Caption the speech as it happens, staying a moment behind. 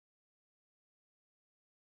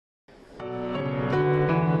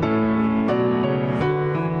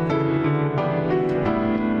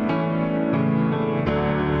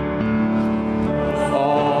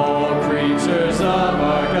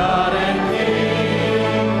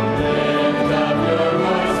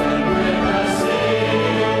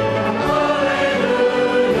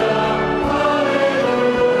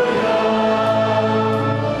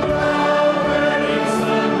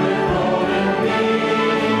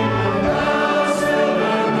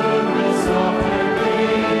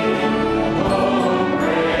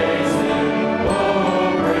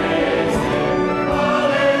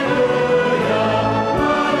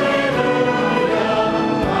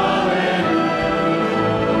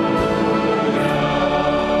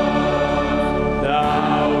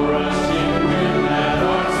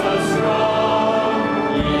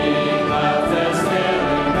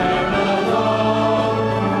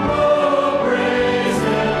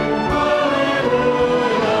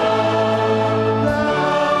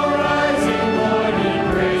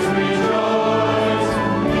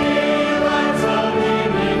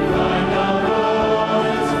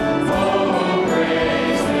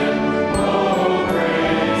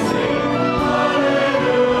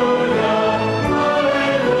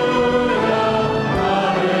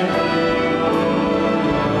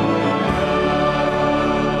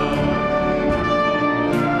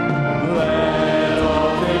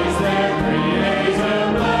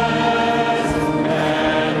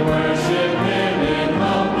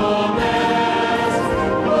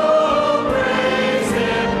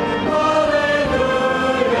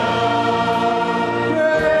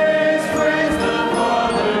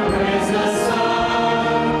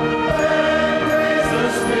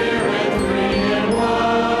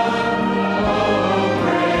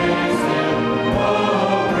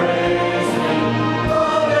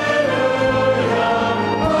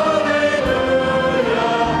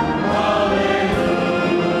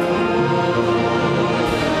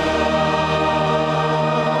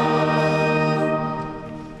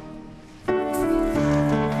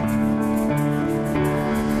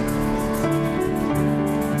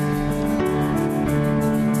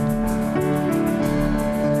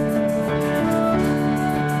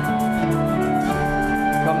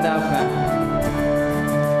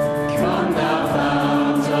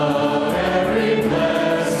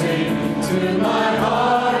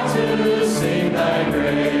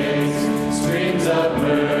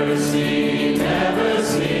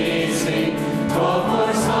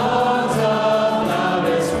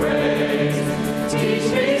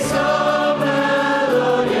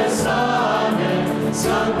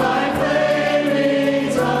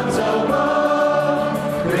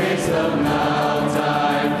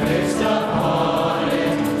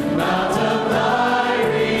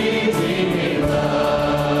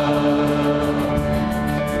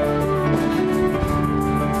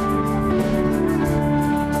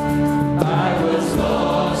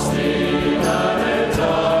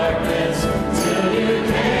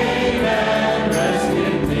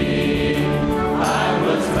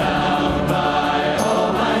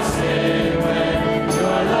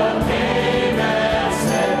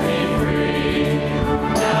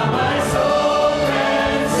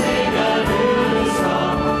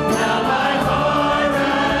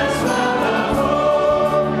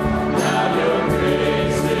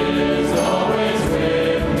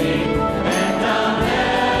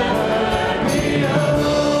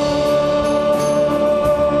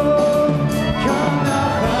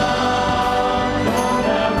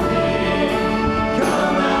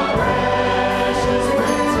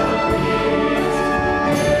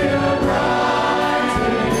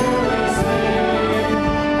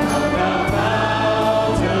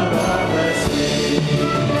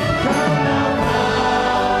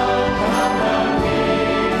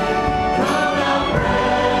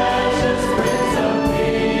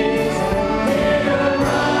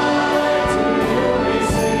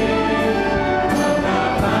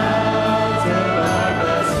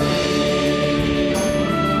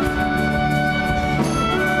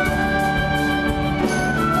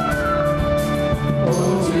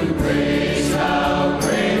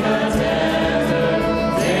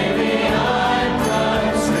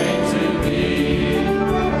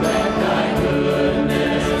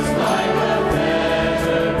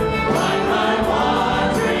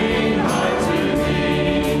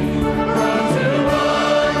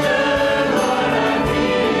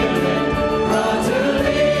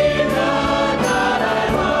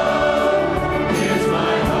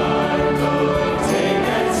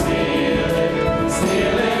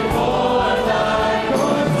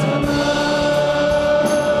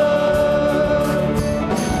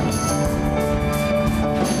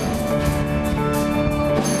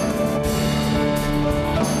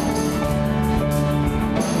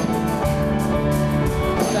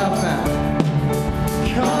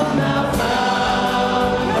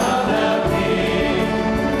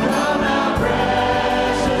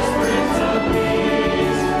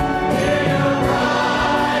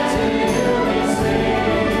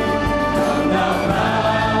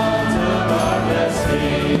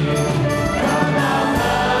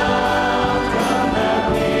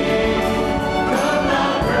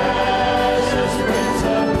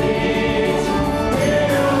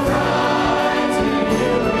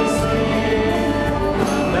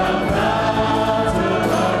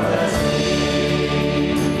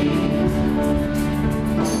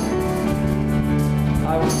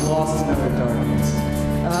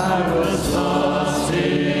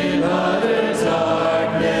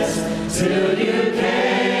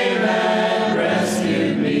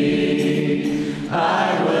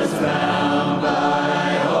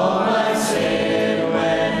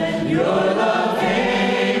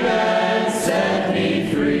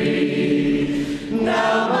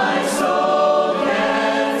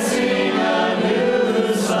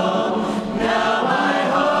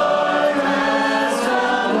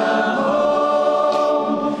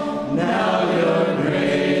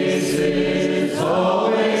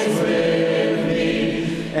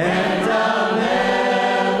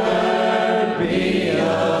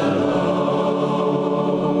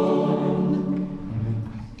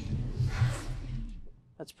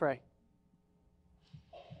pray.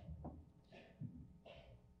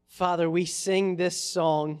 Father, we sing this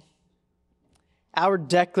song, our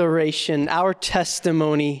declaration, our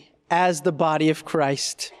testimony as the body of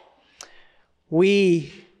Christ.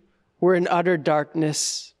 We were in utter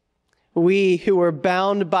darkness. We who were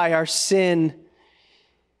bound by our sin,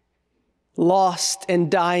 lost and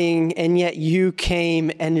dying, and yet you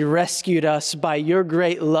came and rescued us by your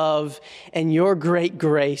great love and your great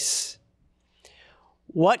grace.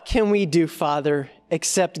 What can we do, Father,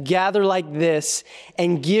 except gather like this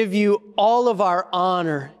and give you all of our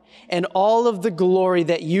honor and all of the glory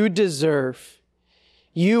that you deserve?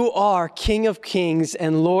 You are King of Kings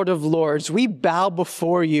and Lord of Lords. We bow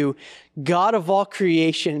before you, God of all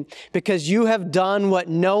creation, because you have done what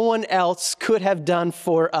no one else could have done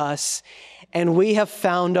for us, and we have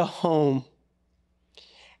found a home,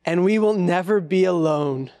 and we will never be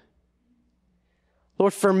alone.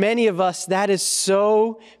 Lord, for many of us, that is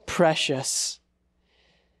so precious.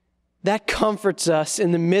 That comforts us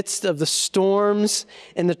in the midst of the storms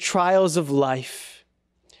and the trials of life.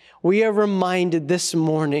 We are reminded this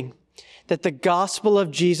morning that the gospel of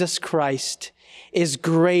Jesus Christ is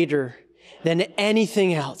greater than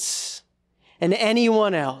anything else and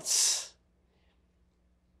anyone else.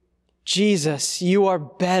 Jesus, you are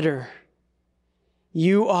better.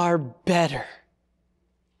 You are better.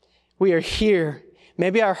 We are here.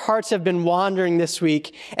 Maybe our hearts have been wandering this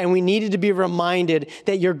week, and we needed to be reminded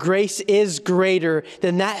that your grace is greater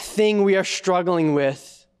than that thing we are struggling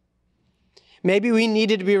with. Maybe we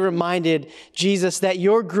needed to be reminded, Jesus, that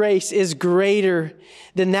your grace is greater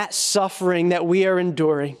than that suffering that we are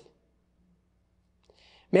enduring.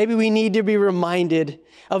 Maybe we need to be reminded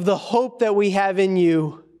of the hope that we have in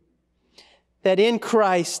you, that in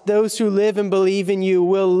Christ, those who live and believe in you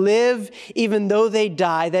will live even though they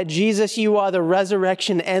die, that Jesus, you are the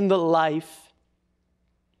resurrection and the life.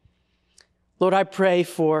 Lord, I pray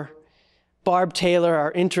for Barb Taylor,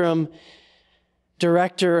 our interim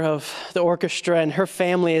director of the orchestra, and her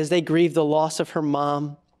family as they grieve the loss of her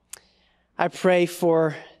mom. I pray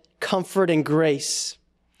for comfort and grace.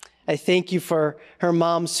 I thank you for her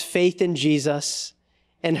mom's faith in Jesus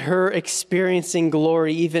and her experiencing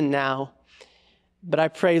glory even now. But I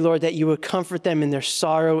pray, Lord, that you would comfort them in their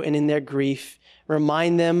sorrow and in their grief.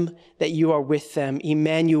 Remind them that you are with them,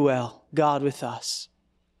 Emmanuel, God with us.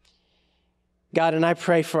 God, and I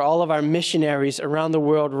pray for all of our missionaries around the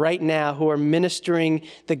world right now who are ministering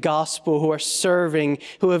the gospel, who are serving,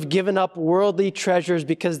 who have given up worldly treasures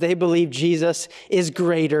because they believe Jesus is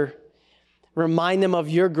greater. Remind them of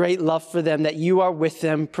your great love for them, that you are with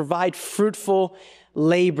them. Provide fruitful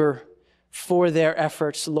labor for their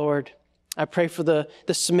efforts, Lord. I pray for the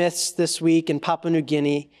Smiths this week in Papua New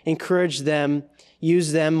Guinea. Encourage them,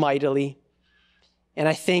 use them mightily. And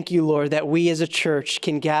I thank you, Lord, that we as a church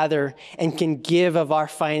can gather and can give of our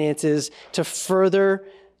finances to further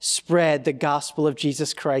spread the gospel of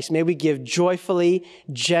Jesus Christ. May we give joyfully,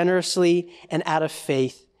 generously, and out of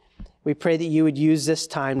faith. We pray that you would use this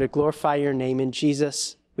time to glorify your name. In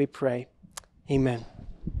Jesus, we pray. Amen.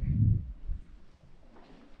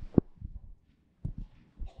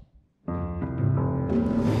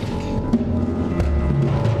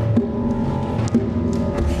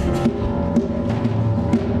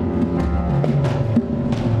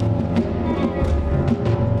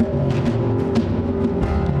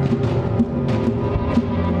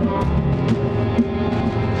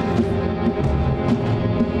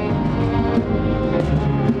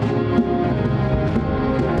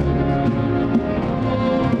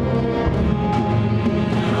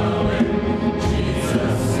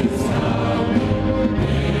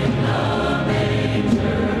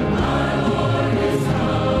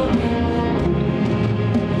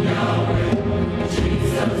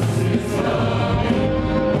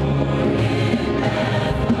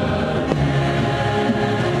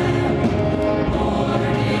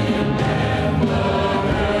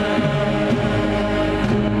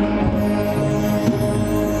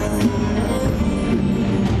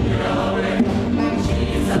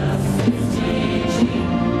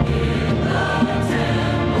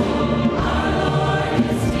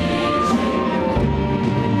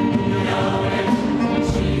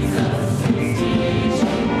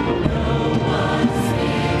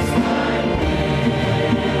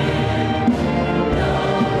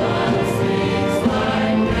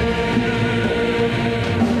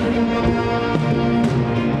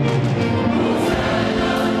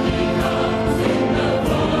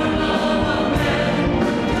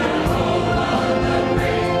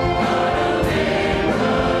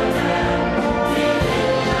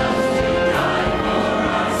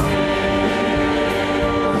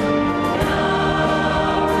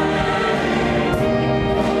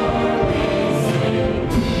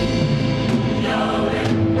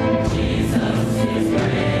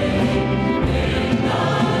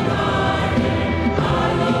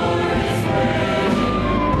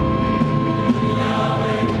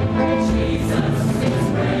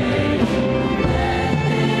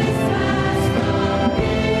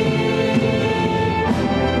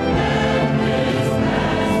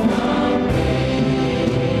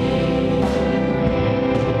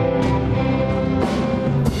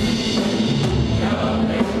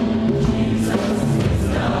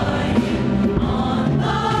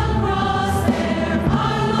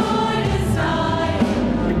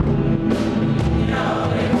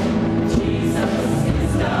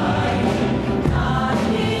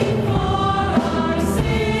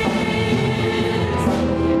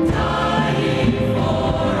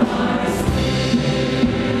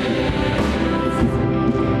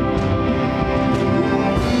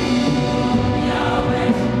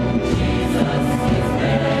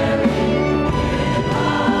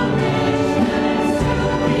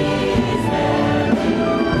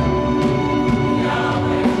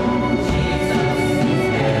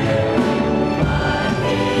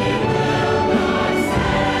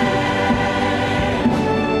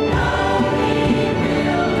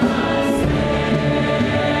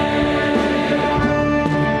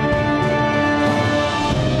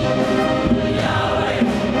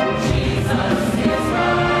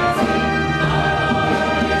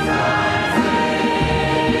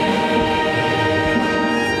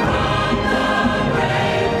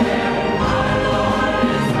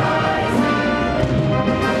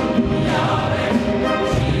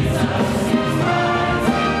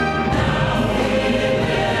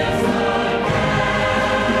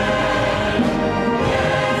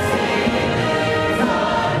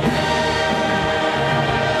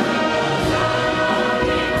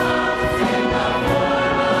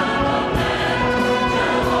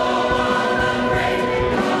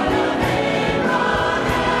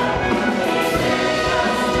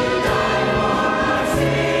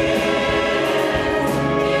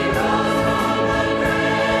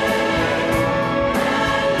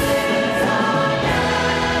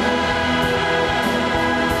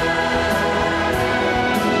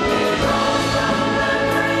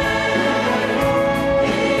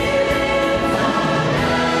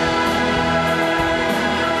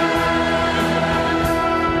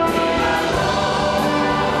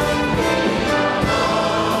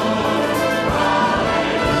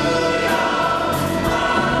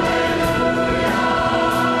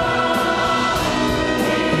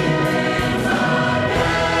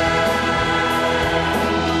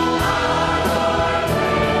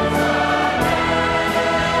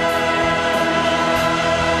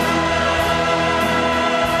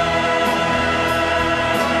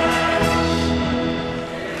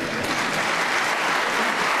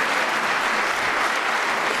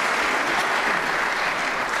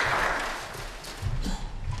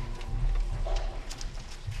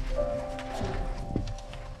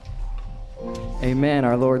 Amen.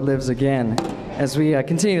 Our Lord lives again. As we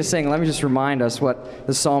continue to sing, let me just remind us what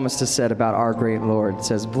the psalmist has said about our great Lord. It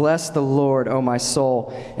says, "Bless the Lord, O my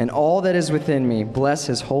soul, and all that is within me. Bless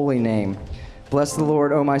his holy name. Bless the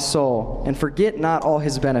Lord, O my soul, and forget not all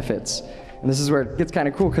his benefits." And this is where it gets kind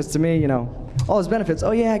of cool, because to me, all his benefits,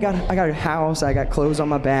 oh yeah, I got a house, I got clothes on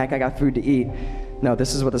my back, I got food to eat. No,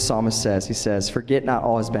 this is what the psalmist says. He says, "Forget not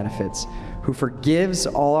all his benefits, who forgives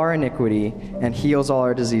all our iniquity and heals all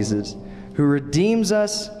our diseases, who redeems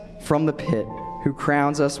us from the pit, who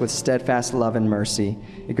crowns us with steadfast love and mercy."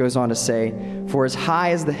 It goes on to say, "For as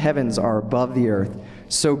high as the heavens are above the earth,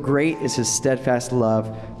 so great is his steadfast love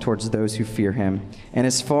towards those who fear him. And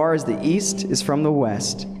as far as the east is from the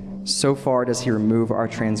west, so far does he remove our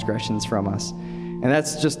transgressions from us." And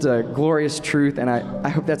that's just a glorious truth, and I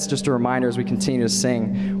hope that's just a reminder as we continue to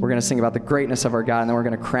sing. We're going to sing about the greatness of our God, and then we're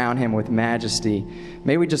going to crown him with majesty.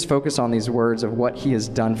 May we just focus on these words of what he has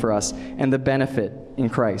done for us and the benefit in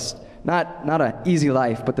Christ. Not an easy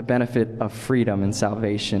life, but the benefit of freedom and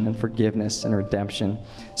salvation and forgiveness and redemption.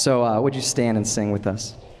 So would you stand and sing with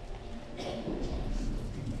us?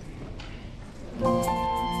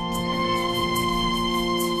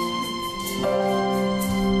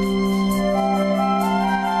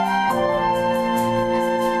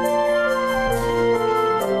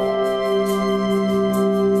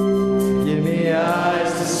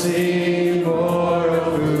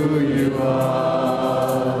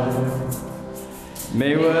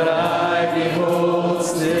 May what I behold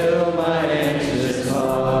still my anxious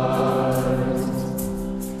heart.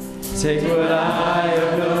 Take what I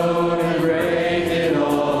have known and break it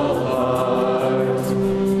all apart.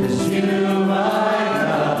 'Cause you, my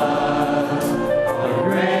God, are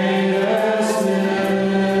greater still.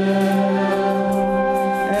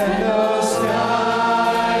 And no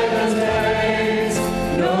sky contains,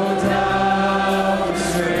 no doubt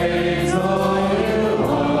restrains all you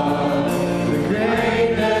are. The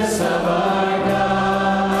greatness of our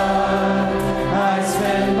God, I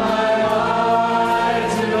spend my heart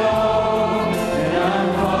to know, and I'm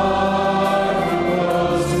far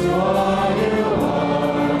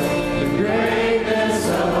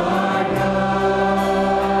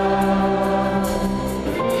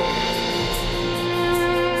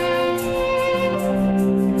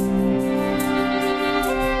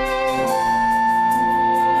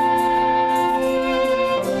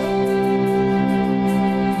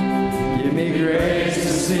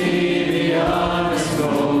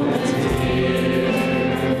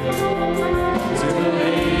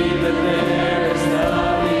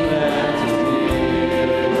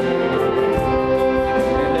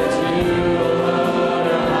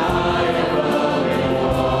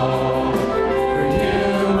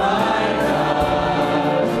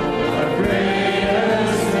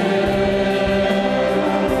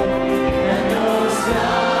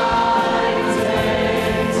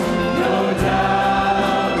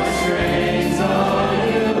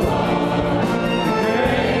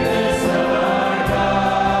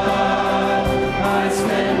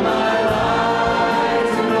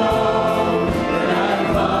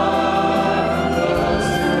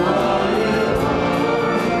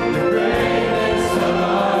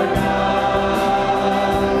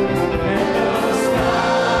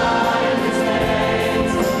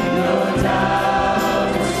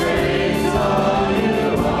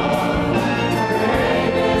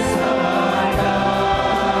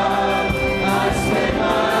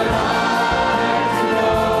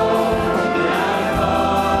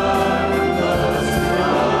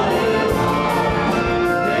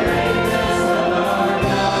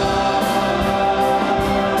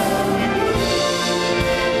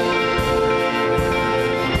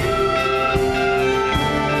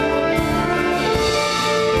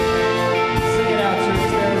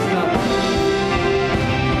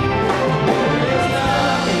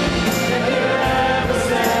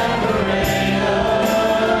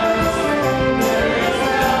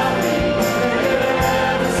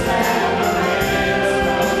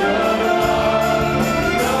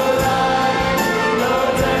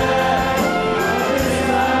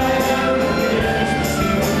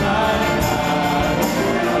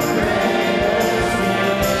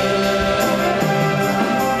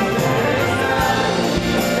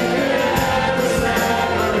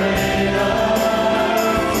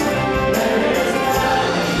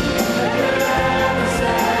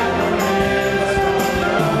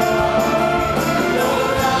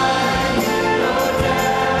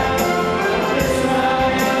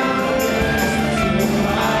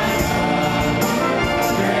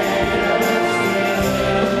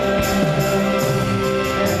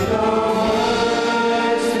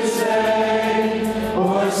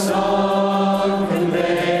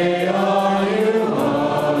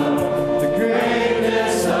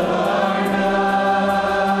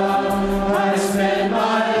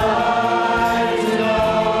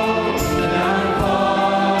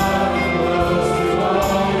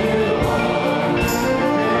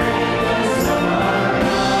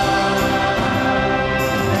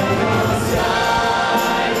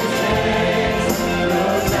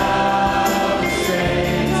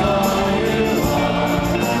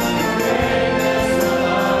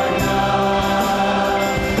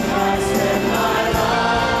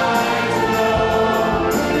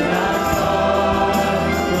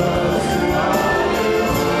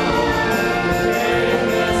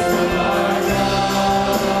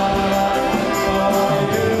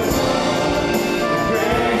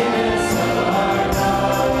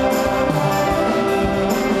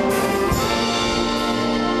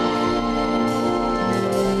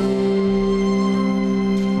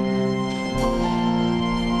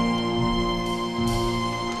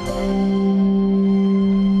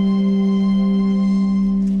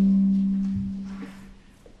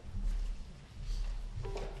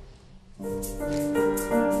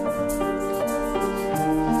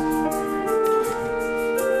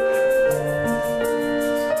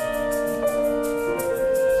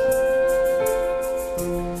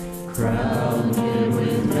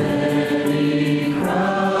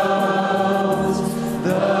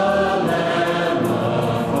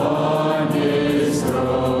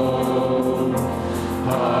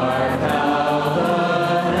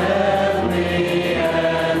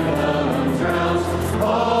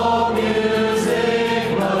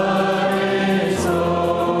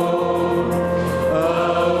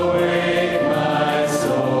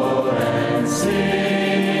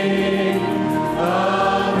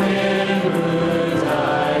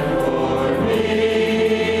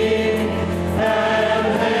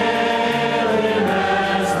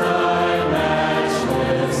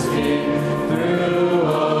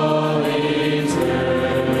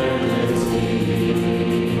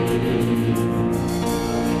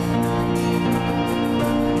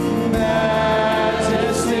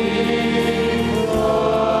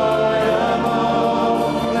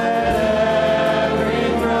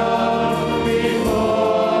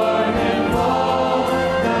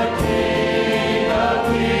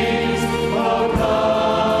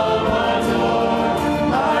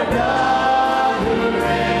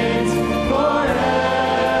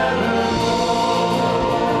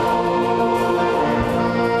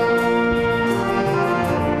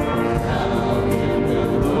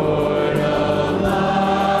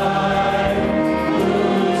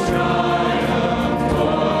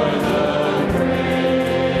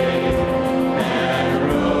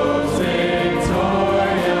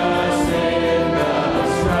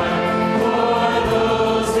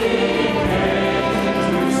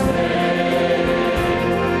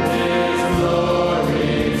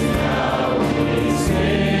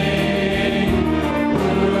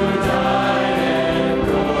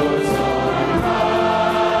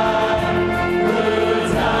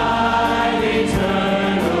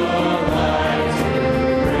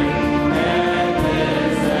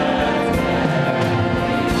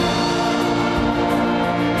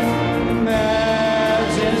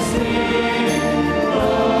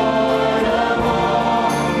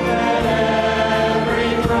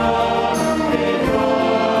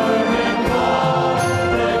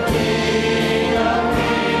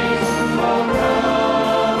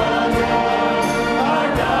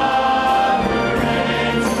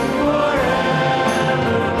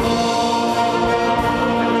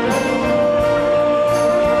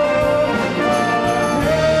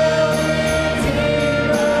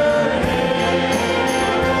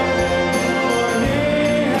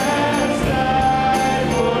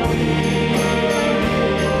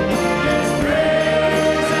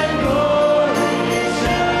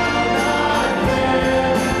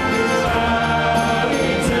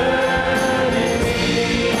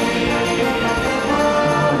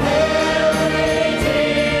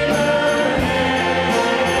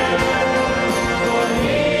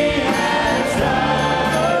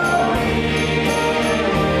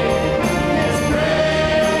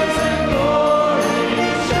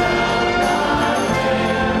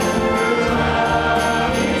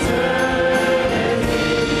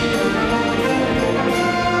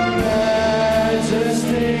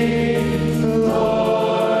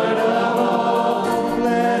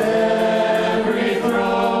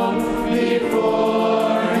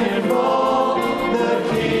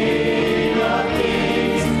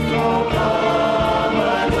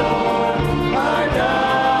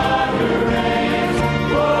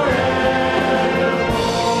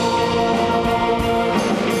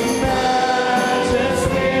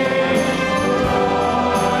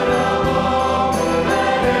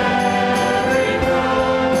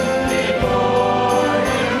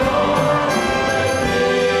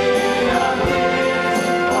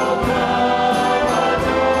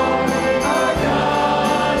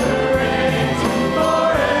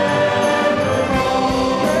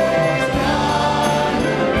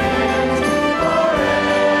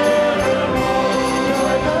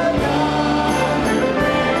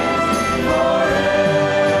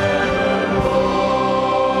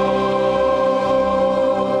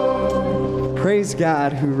Praise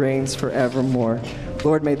God who reigns forevermore.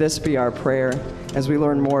 Lord, may this be our prayer as we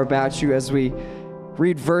learn more about you, as we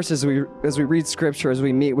read verses, as we read scripture, as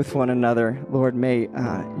we meet with one another. Lord, may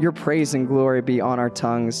your praise and glory be on our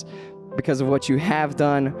tongues because of what you have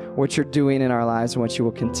done, what you're doing in our lives, and what you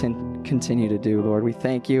will continue to do. Lord, we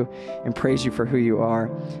thank you and praise you for who you are.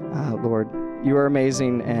 Lord, you are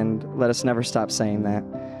amazing, and let us never stop saying that.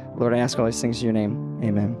 Lord, I ask all these things in your name.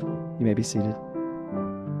 Amen. You may be seated.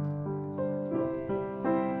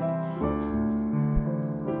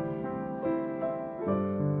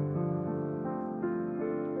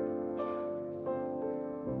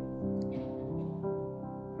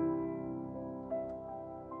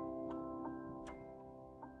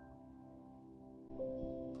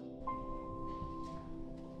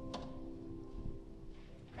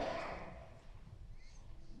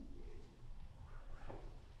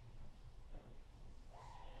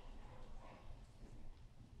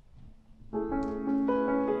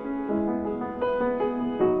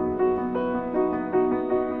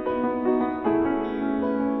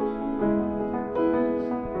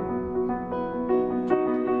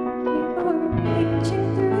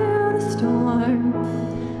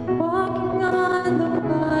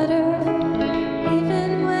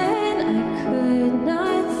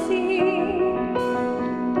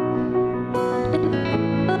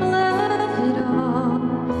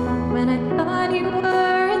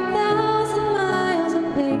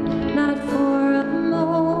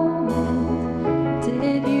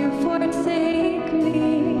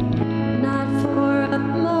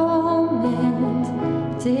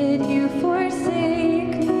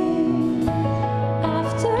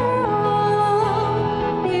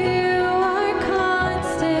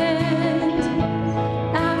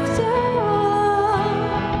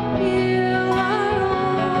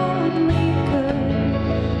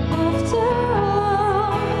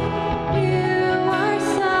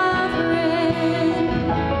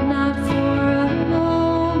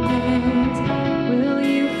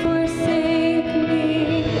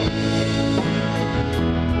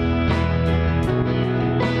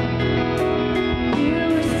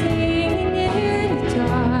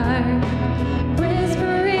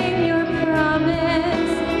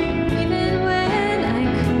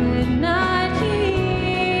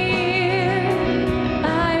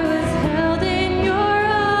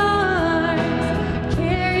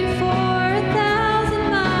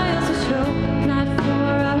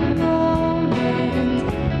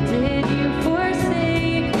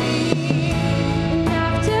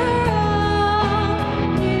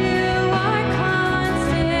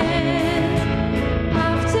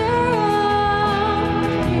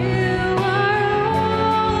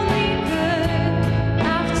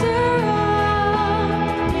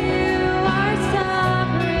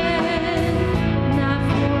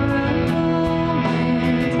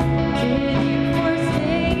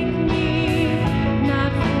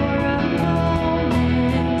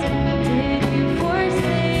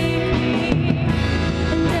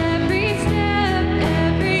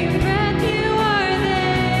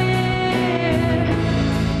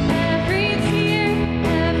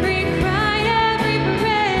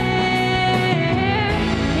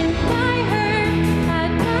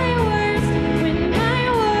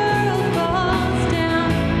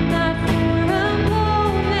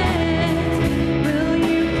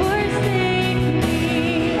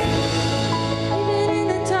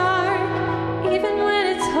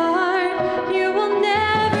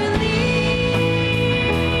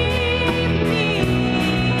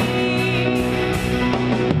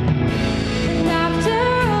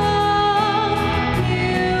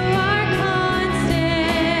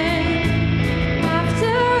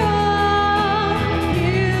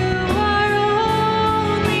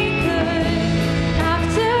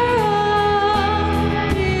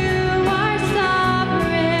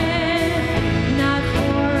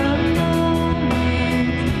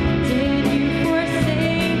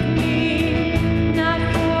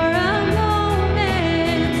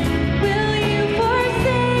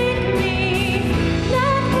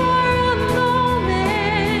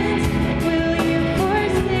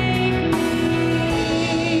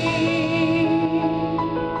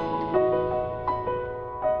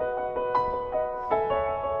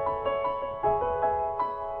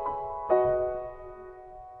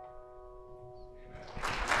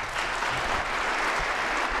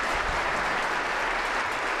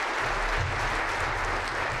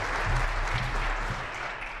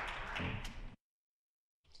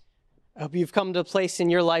 I hope you've come to a place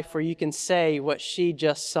in your life where you can say what she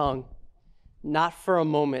just sung. Not for a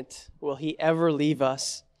moment will he ever leave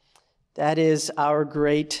us. That is our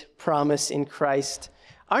great promise in Christ.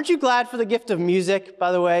 Aren't you glad for the gift of music,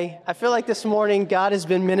 by the way? I feel like this morning God has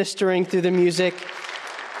been ministering through the music,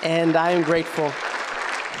 and I am grateful.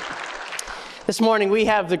 This morning, we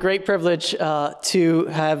have the great privilege to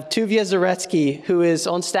have Tuvya Zaretsky, who is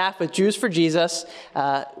on staff with Jews for Jesus,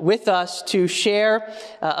 with us to share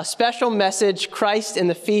a special message, Christ in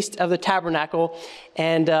the Feast of the Tabernacle.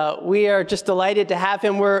 And we are just delighted to have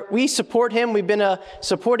him. We support him. We've been a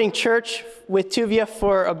supporting church with Tuvya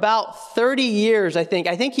for about 30 years, I think.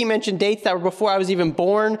 I think he mentioned dates that were before I was even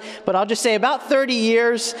born, but I'll just say about 30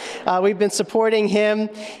 years we've been supporting him,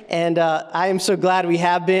 and I am so glad we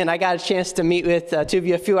have been. I got a chance to meet with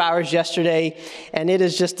Tuvya a few hours yesterday, and it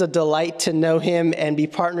is just a delight to know him and be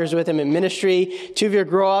partners with him in ministry. Tuvya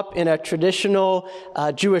grew up in a traditional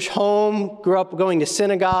Jewish home, grew up going to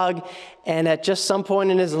synagogue, and at just some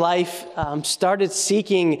point in his life, started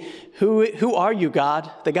seeking, who are you,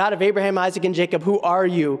 God? The God of Abraham, Isaac, and Jacob, who are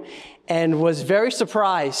you? And was very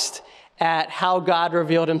surprised at how God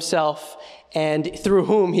revealed himself and through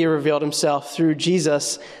whom he revealed himself, through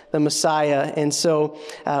Jesus, the Messiah. And so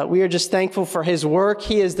we are just thankful for his work.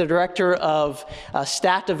 He is the director of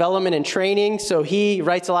staff development and training. So he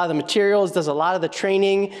writes a lot of the materials, does a lot of the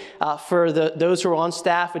training for those who are on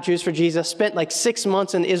staff with Jews for Jesus. Spent like 6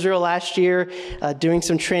 months in Israel last year doing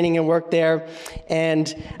some training and work there.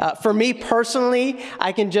 And for me personally,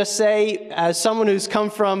 I can just say, as someone who's come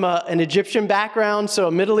from an Egyptian background, so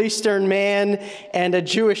a Middle Eastern man and a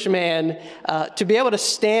Jewish man, to be able to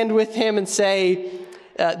stand with him and say,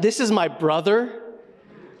 this is my brother.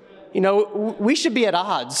 You know, we should be at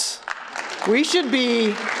odds. We should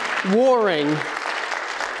be warring.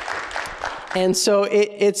 And so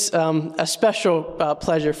it's a special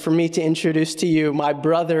pleasure for me to introduce to you my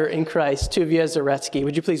brother in Christ, Tuvya Zaretsky.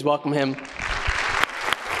 Would you please welcome him?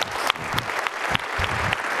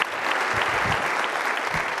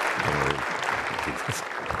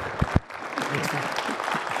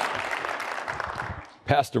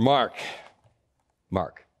 Pastor Mark,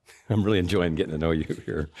 I'm really enjoying getting to know you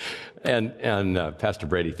here, and Pastor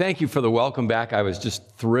Brady, thank you for the welcome back. I was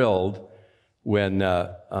just thrilled when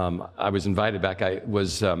I was invited back. I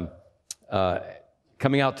was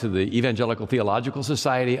coming out to the Evangelical Theological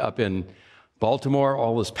Society up in Baltimore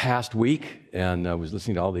all this past week, and I was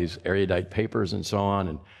listening to all these erudite papers and so on,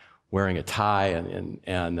 and wearing a tie, and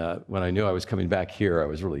when I knew I was coming back here, I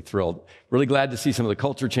was really thrilled. Really glad to see some of the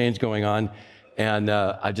culture change going on. And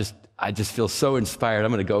I just feel so inspired.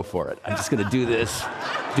 I'm going to go for it. I'm just going to do this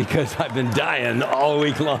because I've been dying all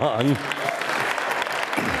week long.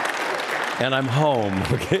 And I'm home,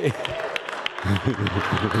 okay?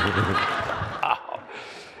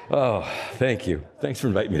 Oh, thank you. Thanks for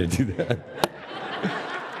inviting me to do that.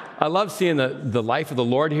 I love seeing the life of the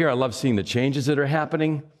Lord here. I love seeing the changes that are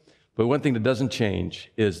happening. But one thing that doesn't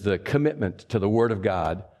change is the commitment to the Word of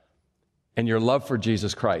God and your love for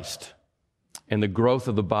Jesus Christ and the growth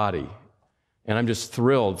of the body. And I'm just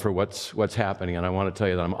thrilled for what's happening. And I want to tell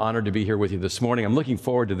you that I'm honored to be here with you this morning. I'm looking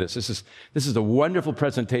forward to this. This is a wonderful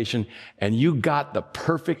presentation, and you got the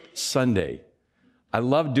perfect Sunday. I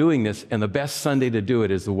love doing this, and the best Sunday to do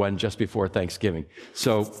it is the one just before Thanksgiving.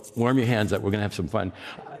 So warm your hands up. We're going to have some fun.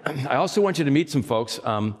 I also want you to meet some folks.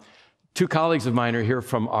 Two colleagues of mine are here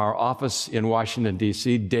from our office in Washington,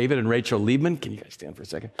 D.C., David and Rachel Liebman. Can you guys stand for a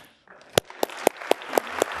second?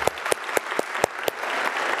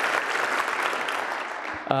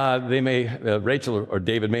 Rachel or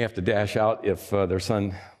David may have to dash out if their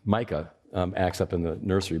son Micah acts up in the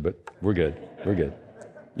nursery, but we're good. We're good.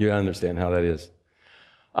 You understand how that is.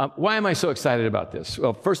 Why am I so excited about this?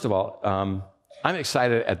 Well, first of all, I'm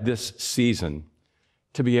excited at this season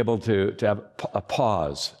to be able to have a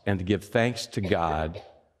pause and to give thanks to God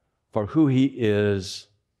for who He is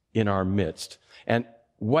in our midst and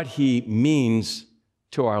what He means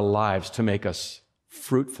to our lives to make us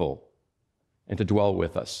fruitful and to dwell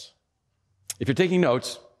with us. If you're taking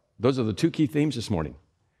notes, those are the two key themes this morning.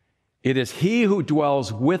 It is He who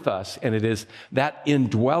dwells with us, and it is that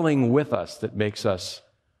indwelling with us that makes us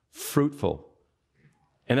fruitful.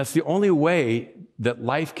 And that's the only way that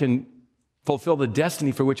life can fulfill the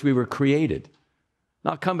destiny for which we were created.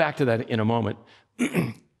 And I'll come back to that in a moment.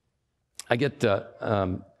 I get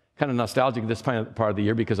kind of nostalgic at this part of the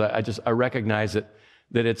year because I recognize that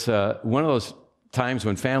it's one of those times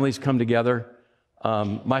when families come together.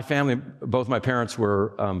 My family, both my parents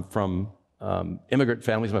were from immigrant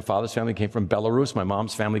families. My father's family came from Belarus. My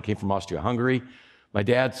mom's family came from Austria-Hungary. My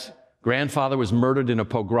dad's grandfather was murdered in a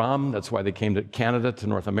pogrom. That's why they came to Canada, to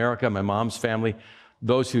North America. My mom's family,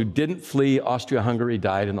 those who didn't flee Austria-Hungary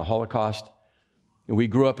died in the Holocaust. And we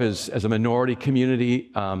grew up as a minority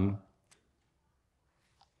community.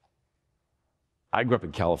 I grew up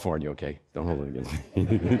in California, okay? Don't hold it against me.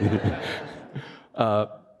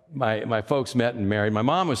 My folks met and married. My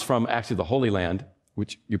mom was from actually the Holy Land,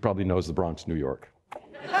 which you probably know is the Bronx, New York.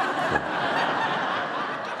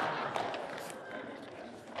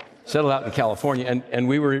 Settled out in California, and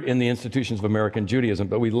we were in the institutions of American Judaism,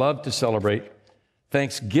 but we loved to celebrate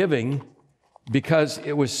Thanksgiving because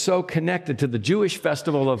it was so connected to the Jewish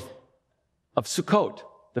festival of Sukkot,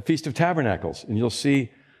 the Feast of Tabernacles. And you'll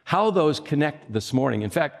see how those connect this morning. In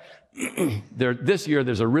fact, this year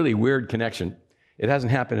there's a really weird connection. It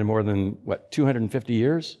hasn't happened in more than, 250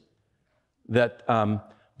 years? That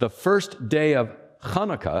the first day of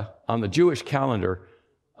Hanukkah on the Jewish calendar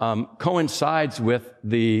coincides with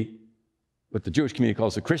what the Jewish community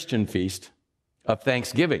calls the Christian feast of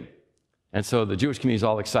Thanksgiving. And so the Jewish community is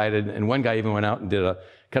all excited, and one guy even went out and did a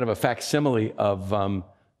kind of a facsimile of what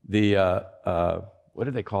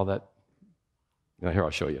did they call that? Here,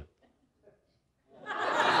 I'll show you.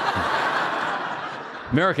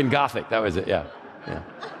 American Gothic, that was it, yeah.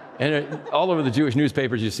 And all over the Jewish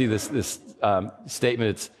newspapers, you see this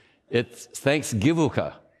statement, it's Thanksgiving.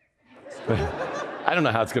 I don't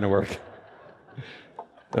know how it's going to work.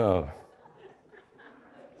 Oh.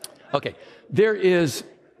 Okay, there is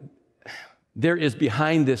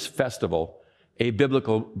behind this festival a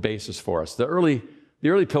biblical basis for us. The early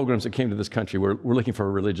pilgrims that came to this country were looking for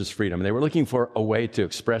religious freedom. And they were looking for a way to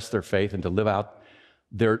express their faith and to live out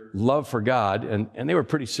their love for God. And they were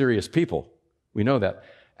pretty serious people. We know that.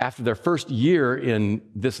 After their first year in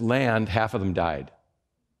this land, half of them died.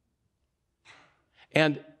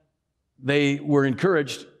 And they were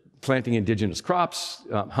encouraged planting indigenous crops,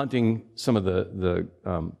 hunting some of the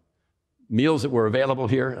meals that were available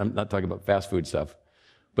here. I'm not talking about fast food stuff.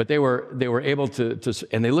 But they were able to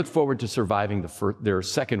and they looked forward to surviving their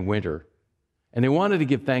second winter. And they wanted to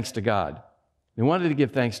give thanks to God. They wanted to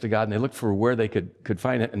give thanks to God, and they looked for where they could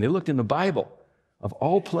find it. And they looked in the Bible, of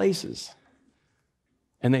all places.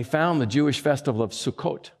 And they found the Jewish festival of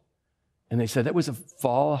Sukkot. And they said, that was a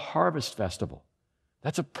fall harvest festival.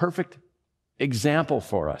 That's a perfect example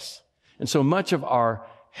for us. And so much of our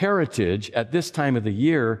heritage at this time of the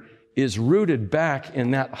year is rooted back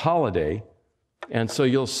in that holiday. And so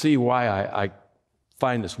you'll see why I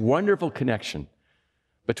find this wonderful connection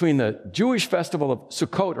between the Jewish festival of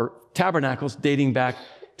Sukkot, or Tabernacles, dating back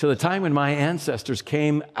to the time when my ancestors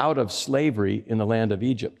came out of slavery in the land of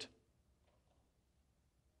Egypt,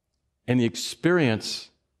 and the experience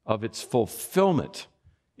of its fulfillment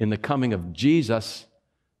in the coming of Jesus,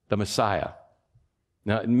 the Messiah.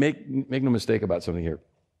 Now, make no mistake about something here.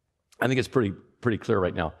 I think it's pretty clear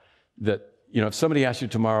right now that, if somebody asked you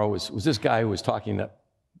tomorrow, was this guy who was talking, that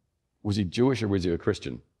was he Jewish or was he a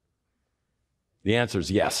Christian? The answer is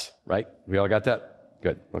yes, right? We all got that?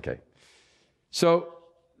 Good, okay. So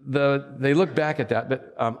they look back at that,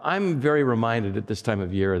 but I'm very reminded at this time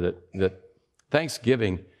of year that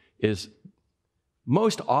Thanksgiving is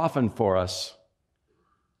most often for us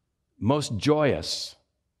most joyous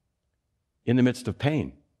in the midst of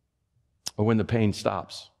pain, or when the pain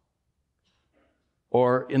stops,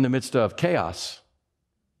 or in the midst of chaos,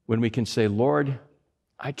 when we can say, Lord,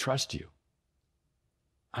 I trust you.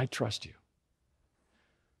 I trust you.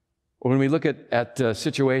 Or when we look at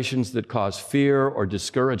situations that cause fear or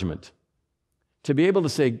discouragement, to be able to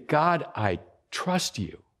say, God, I trust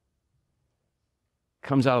you,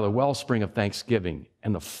 comes out of the wellspring of thanksgiving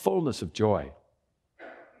and the fullness of joy.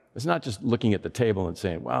 It's not just looking at the table and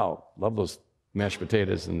saying, wow, love those mashed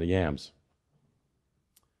potatoes and the yams.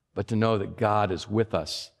 But to know that God is with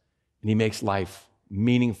us and He makes life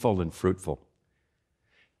meaningful and fruitful.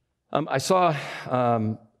 I saw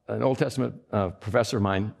an Old Testament professor of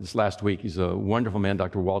mine this last week. He's a wonderful man,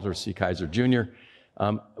 Dr. Walter C. Kaiser Jr.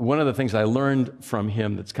 One of the things I learned from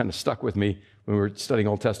him that's kind of stuck with me when we were studying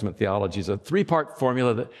Old Testament theology is a three-part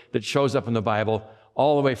formula that shows up in the Bible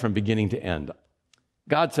all the way from beginning to end.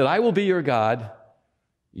 God said, I will be your God,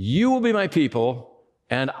 you will be my people,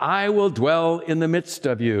 and I will dwell in the midst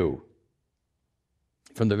of you.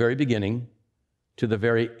 From the very beginning to the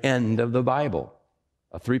very end of the Bible,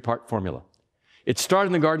 a three-part formula. It started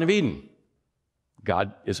in the Garden of Eden.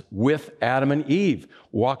 God is with Adam and Eve,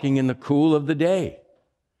 walking in the cool of the day.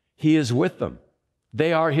 He is with them.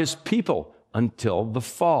 They are His people until the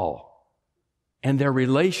fall. And their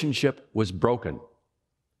relationship was broken.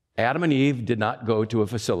 Adam and Eve did not go to a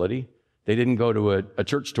facility They didn't go to a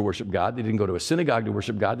church to worship God. They didn't go to a synagogue to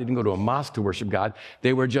worship God. They didn't go to a mosque to worship God.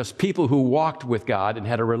 They were just people who walked with God and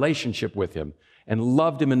had a relationship with him and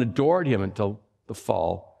loved him and adored him until the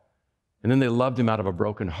fall. And then they loved him out of a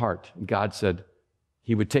broken heart. And God said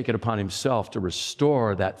he would take it upon himself to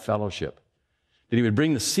restore that fellowship. That he would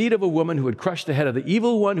bring the seed of a woman who would crush the head of the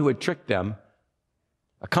evil one who had tricked them,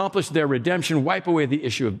 accomplish their redemption, wipe away the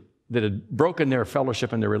issue that had broken their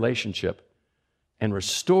fellowship and their relationship, and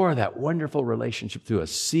restore that wonderful relationship through a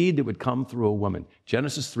seed that would come through a woman.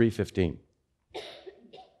 Genesis 3:15.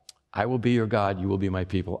 I will be your God, you will be my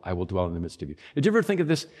people, I will dwell in the midst of you. Did you ever think of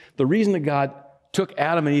this? The reason that God took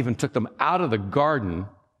Adam and Eve and took them out of the garden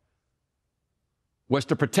was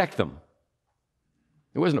to protect them.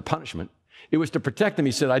 It wasn't a punishment. It was to protect them.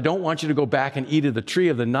 He said, I don't want you to go back and eat of the tree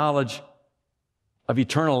of the knowledge of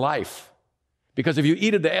eternal life. Because if you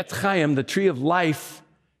eat of the Et Chaim, the tree of life,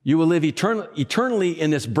 you will live eternally in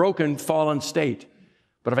this broken, fallen state.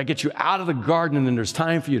 But if I get you out of the garden, then there's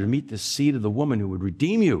time for you to meet the seed of the woman who would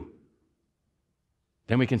redeem you.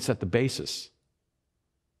 Then we can set the basis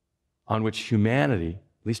on which humanity,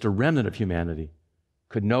 at least a remnant of humanity,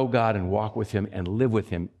 could know God and walk with him and live with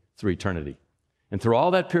him through eternity. And through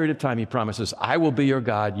all that period of time, he promises, I will be your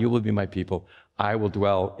God, you will be my people, I will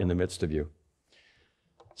dwell in the midst of you.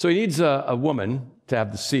 So he needs a woman to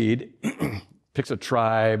have the seed, picks a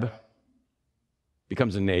tribe,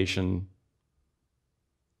 becomes a nation,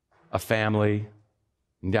 a family,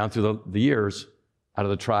 and down through the years, out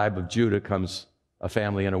of the tribe of Judah comes a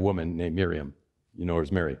family and a woman named Miriam. You know her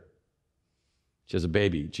as Mary. She has a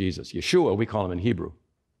baby, Jesus. Yeshua, we call him in Hebrew.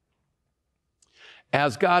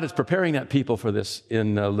 As God is preparing that people for this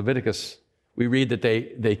in Leviticus, we read that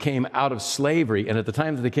they came out of slavery, and at the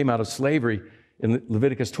time that they came out of slavery, in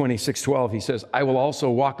Leviticus 26:12, he says, I will also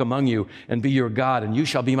walk among you and be your God, and you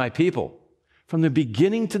shall be my people. From the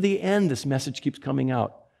beginning to the end, this message keeps coming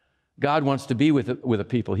out. God wants to be with a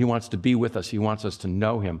people. He wants to be with us. He wants us to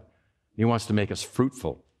know him. He wants to make us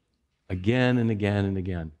fruitful again and again and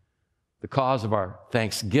again. The cause of our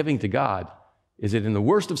thanksgiving to God is that in the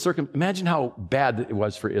worst of circumstances, imagine how bad it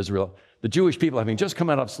was for Israel. The Jewish people, having just come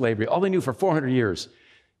out of slavery, all they knew for 400 years,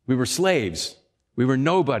 we were slaves. We were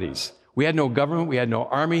nobodies. We had no government. We had no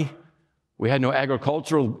army. We had no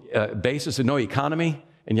agricultural basis and no economy.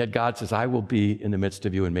 And yet God says, I will be in the midst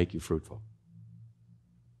of you and make you fruitful.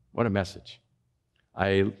 What a message.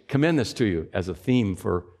 I commend this to you as a theme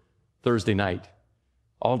for Thursday night,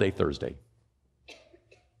 all day Thursday.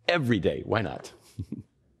 Every day, why not?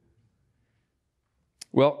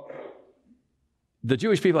 Well, the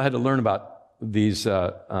Jewish people had to learn about this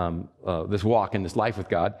walk and this life with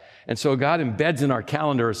God. And so God embeds in our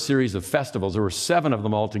calendar a series of festivals. There were 7 of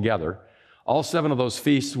them altogether. All 7 of those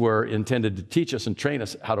feasts were intended to teach us and train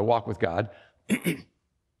us how to walk with God.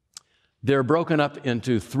 They're broken up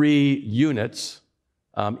into 3 units.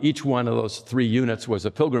 Each one of those 3 units was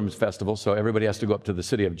a pilgrimage festival, so everybody has to go up to the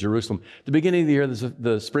city of Jerusalem. At the beginning of the year, there's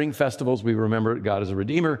the spring festivals. We remember God as a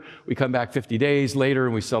Redeemer. We come back 50 days later,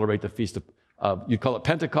 and we celebrate the feast of, you call it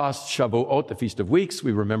Pentecost, Shavuot, the Feast of Weeks.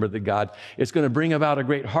 We remember that God is going to bring about a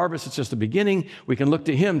great harvest. It's just the beginning. We can look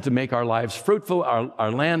to him to make our lives fruitful,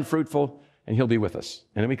 our land fruitful, and he'll be with us.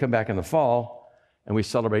 And then we come back in the fall, and we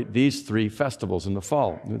celebrate these 3 festivals in the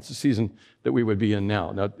fall. And it's the season that we would be in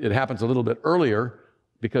now. Now, it happens a little bit earlier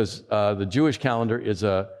because the Jewish calendar is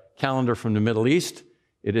a calendar from the Middle East.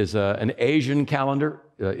 It is an Asian calendar.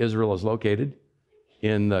 Israel is located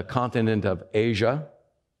in the continent of Asia.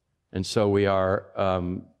 And so we are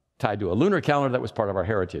tied to a lunar calendar that was part of our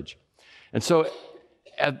heritage. And so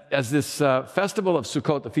as this festival of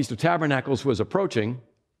Sukkot, the Feast of Tabernacles, was approaching,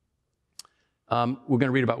 we're going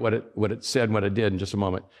to read about what it said and what it did in just a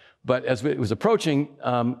moment. But as it was approaching,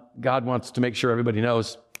 God wants to make sure everybody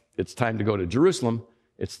knows it's time to go to Jerusalem.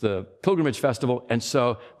 It's the pilgrimage festival. And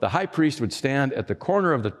so the high priest would stand at the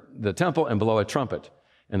corner of the temple and blow a trumpet.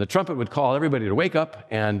 And the trumpet would call everybody to wake up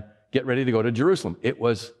and get ready to go to Jerusalem. It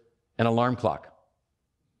was an alarm clock.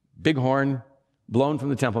 Big horn blown from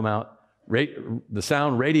the Temple Mount. The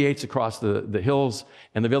sound radiates across the hills,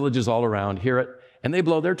 and the villages all around hear it, and they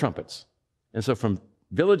blow their trumpets. And so from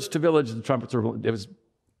village to village, the trumpets are blown. It was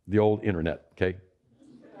the old internet, okay?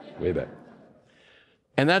 Way back.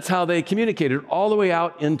 And that's how they communicated all the way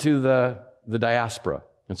out into the diaspora.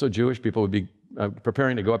 And so Jewish people would be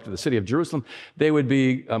preparing to go up to the city of Jerusalem. They would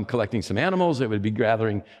be collecting some animals. They would be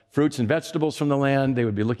gathering fruits and vegetables from the land. They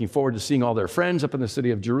would be looking forward to seeing all their friends up in the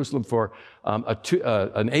city of Jerusalem for an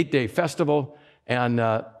 8-day festival. And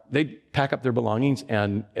they'd pack up their belongings,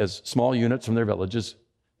 and as small units from their villages,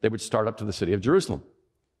 they would start up to the city of Jerusalem.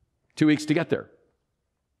 2 weeks to get there.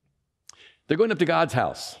 They're going up to God's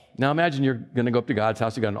house. Now imagine you're going to go up to God's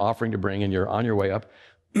house. You got an offering to bring, and you're on your way up.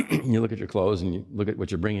 You look at your clothes, and you look at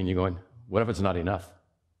what you're bringing, and you're going, what if it's not enough?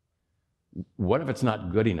 What if it's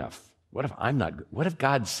not good enough? What if I'm not good? What if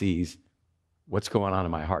God sees what's going on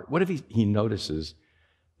in my heart? What if he notices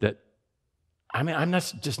that, I'm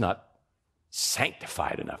not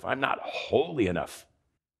sanctified enough. I'm not holy enough.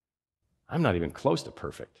 I'm not even close to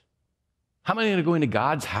perfect. How am I going to go into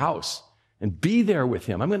God's house and be there with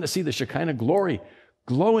him? I'm going to see the Shekinah glory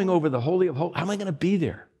glowing over the Holy of Holies. How am I going to be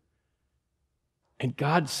there? And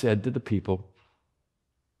God said to the people,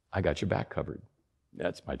 I got your back covered.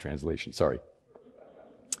 That's my translation, sorry.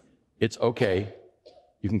 It's okay.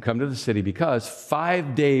 You can come to the city because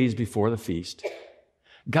 5 days before the feast,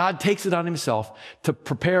 God takes it on himself to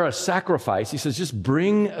prepare a sacrifice. He says, just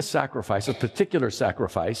bring a sacrifice, a particular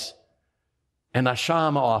sacrifice, an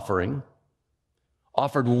asham offering,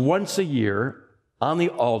 offered once a year on the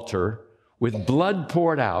altar with blood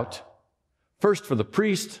poured out, first for the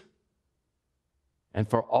priest and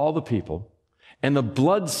for all the people. And the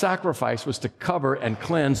blood sacrifice was to cover and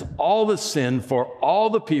cleanse all the sin for all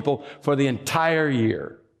the people for the entire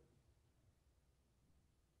year.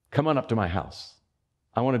 Come on up to my house.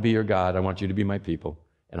 I want to be your God. I want you to be my people.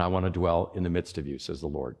 And I want to dwell in the midst of you, says the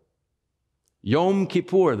Lord. Yom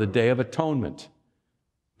Kippur, the Day of Atonement,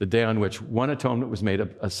 the day on which one atonement was made,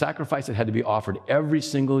 a sacrifice that had to be offered every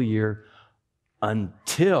single year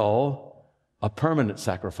until a permanent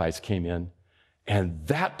sacrifice came in. And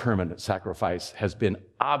that permanent sacrifice has been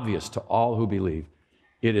obvious to all who believe.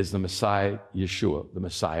 It is the Messiah Yeshua, the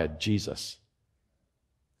Messiah Jesus,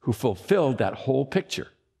 who fulfilled that whole picture.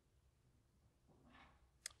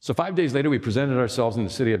 So 5 days later, we presented ourselves in the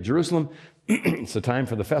city of Jerusalem. It's the time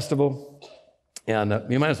for the festival. And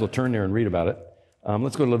you might as well turn there and read about it.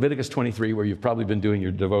 Let's go to Leviticus 23, where you've probably been doing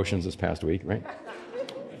your devotions this past week, right?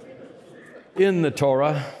 In the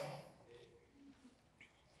Torah.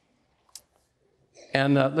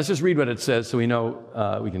 And let's just read what it says so we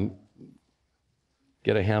know we can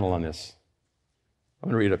get a handle on this. I'm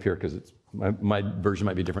going to read it up here because my version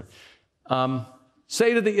might be different.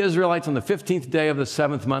 Say to the Israelites, on the 15th day of the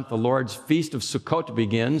 7th month, the Lord's feast of Sukkot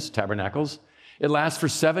begins, Tabernacles. It lasts for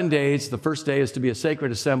 7 days. The first day is to be a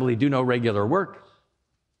sacred assembly. Do no regular work.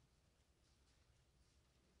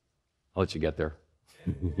 I'll let you get there.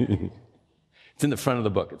 It's in the front of the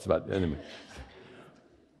book. It's about, anyway.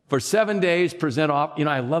 For 7 days, present off.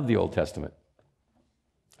 I love the Old Testament.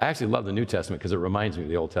 I actually love the New Testament because it reminds me of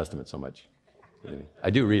the Old Testament so much. I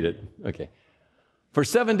do read it. Okay. For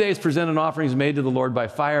 7 days, present an offering made to the Lord by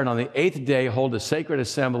fire, and on the 8th day, hold a sacred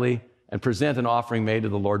assembly and present an offering made to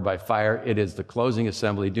the Lord by fire. It is the closing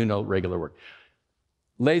assembly. Do no regular work.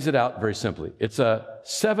 Lays it out very simply. It's a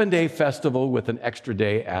 7-day festival with an extra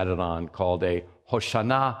day added on called a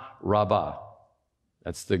Hoshana Rabbah.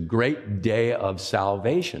 That's the great day of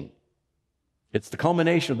salvation. It's the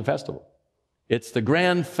culmination of the festival. It's the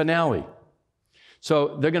grand finale.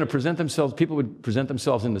 So they're going to present themselves, people would present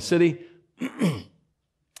themselves in the city.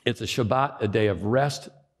 It's a Shabbat, a day of rest.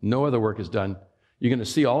 No other work is done. You're going to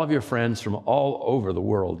see all of your friends from all over the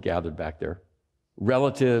world gathered back there.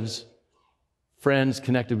 Relatives, friends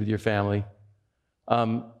connected with your family.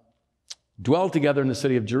 Dwell together in the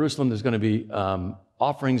city of Jerusalem. There's going to be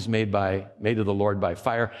offerings made to the Lord by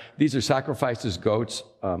fire. These are sacrifices, goats,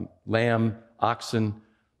 lamb, oxen,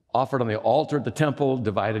 offered on the altar at the temple,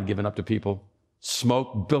 divided, given up to people.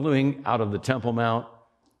 Smoke billowing out of the Temple Mount.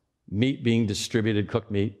 Meat being distributed, cooked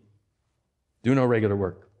meat. Do no regular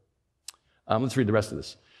work. Let's read the rest of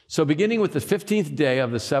this. So beginning with the 15th day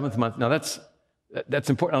of the 7th month. Now that's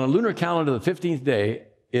important. On a lunar calendar, the 15th day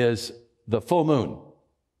is the full moon.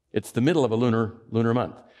 It's the middle of a lunar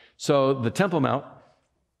month. So the Temple Mount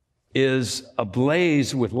is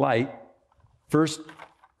ablaze with light, first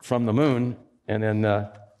from the moon, and then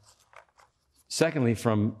secondly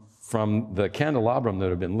from the candelabrum that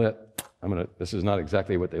have been lit. This is not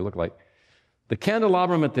exactly what they look like. The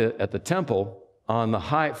candelabrum at the temple on the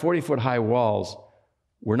 40-foot high walls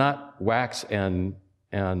were not wax and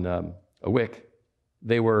a wick.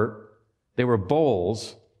 They were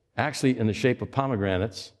bowls, actually in the shape of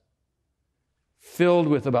pomegranates, filled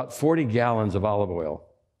with about 40 gallons of olive oil.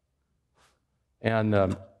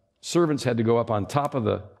 And servants had to go up on top of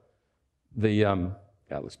it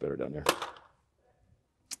looks better down there.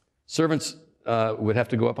 Servants would have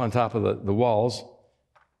to go up on top of the walls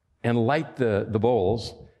and light the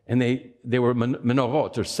bowls, and they were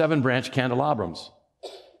menorot, or 7-branch candelabras.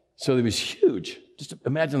 So it was huge. Just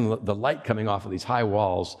imagine the light coming off of these high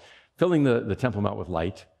walls, filling the Temple Mount with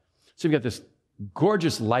light. So you've got this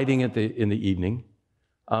gorgeous lighting in the evening.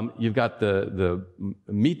 You've got the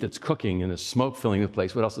meat that's cooking and the smoke filling the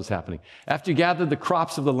place. What else is happening? After you gather the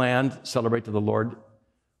crops of the land, celebrate to the Lord.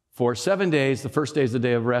 For 7 days, the first day is the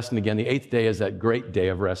day of rest, and again, the 8th day is that great day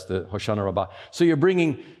of rest, the Hoshana Rabbah. So you're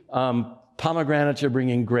bringing pomegranates, you're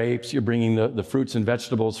bringing grapes, you're bringing the fruits and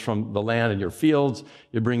vegetables from the land and your fields,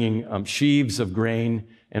 you're bringing sheaves of grain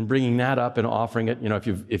and bringing that up and offering it. You know,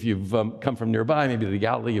 if you've come from nearby, maybe the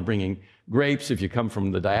Galilee, you're bringing grapes. If you come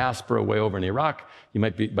from the diaspora way over in Iraq, you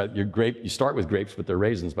might be, but you start with grapes, but they're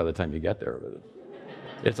raisins by the time you get there.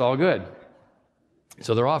 It's all good.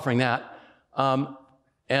 So they're offering that.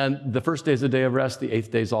 And the first day is a day of rest. The 8th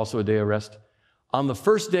day is also a day of rest. On the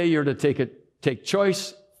first day, you're to take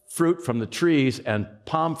choice fruit from the trees and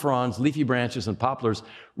palm fronds, leafy branches, and poplars.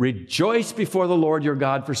 Rejoice before the Lord your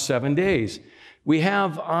God for 7 days. We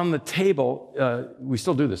have on the table, we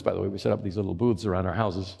still do this, by the way. We set up these little booths around our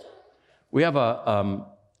houses. We have a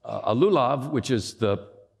lulav, which is the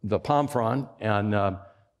palm frond, and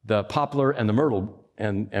the poplar and the myrtle,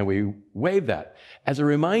 and we wave that as a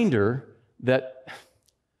reminder that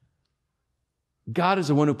God is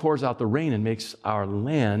the one who pours out the rain and makes our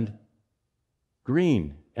land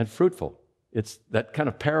green and fruitful. It's that kind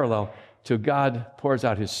of parallel to God pours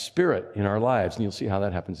out his Spirit in our lives, and you'll see how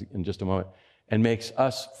that happens in just a moment, and makes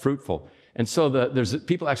us fruitful. And so there's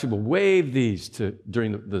people actually will wave these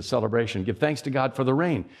during the celebration, give thanks to God for the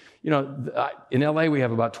rain. You know, in LA, we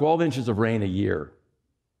have about 12 inches of rain a year.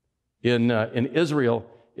 In Israel,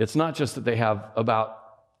 it's not just that they have about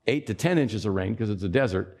 8 to 10 inches of rain because it's a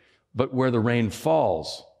desert, but where the rain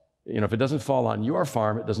falls. You know, if it doesn't fall on your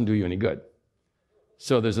farm, it doesn't do you any good.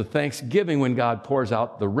 So there's a thanksgiving when God pours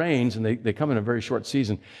out the rains, and they come in a very short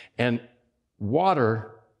season. And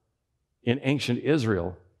water in ancient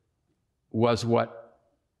Israel was what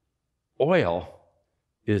oil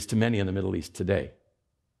is to many in the Middle East today,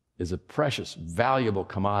 is a precious, valuable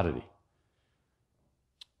commodity.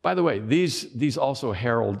 By the way, these also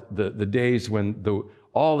herald the days when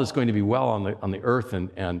all is going to be well on the earth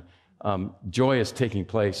and joy is taking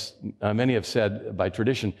place. Many have said by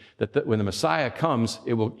tradition that when the Messiah comes,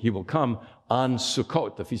 he will come on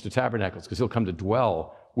Sukkot, the Feast of Tabernacles, because he'll come to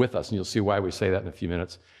dwell with us, and you'll see why we say that in a few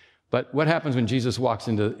minutes. But what happens when Jesus walks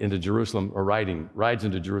into Jerusalem, or rides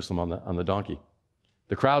into Jerusalem on the donkey?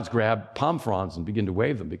 The crowds grab palm fronds and begin to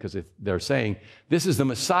wave them because they're saying, this is the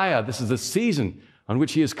Messiah, this is the season on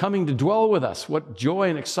which he is coming to dwell with us. What joy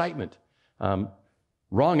and excitement.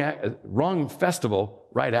 Wrong festival,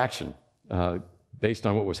 right action, based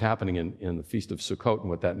on what was happening in the Feast of Sukkot and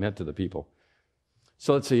what that meant to the people.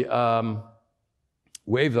 So let's see,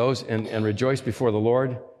 wave those and rejoice before the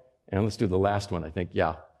Lord. And let's do the last one, I think,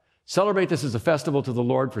 yeah. Celebrate this as a festival to the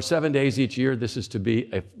Lord for 7 days each year. This is to be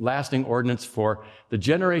a lasting ordinance for the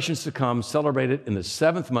generations to come. Celebrate it in the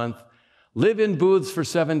 7th month. Live in booths for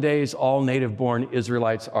 7 days. All native-born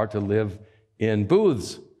Israelites are to live in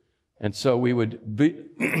booths. And so we would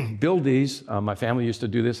build these. My family used to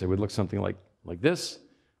do this. They would look something like this.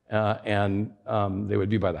 And they would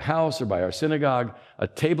be by the house or by our synagogue. A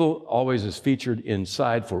table always is featured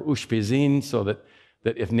inside for ushpizin, so that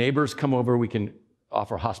if neighbors come over, we can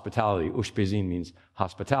offer hospitality. Ushpizin means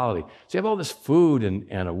hospitality. So you have all this food and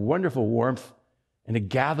a wonderful warmth and a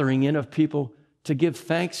gathering in of people to give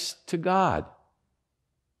thanks to God.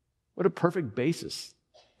 What a perfect basis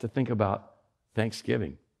to think about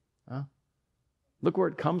Thanksgiving. Huh? Look where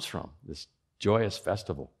it comes from, this joyous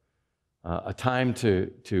festival, a time to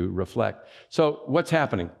reflect. So what's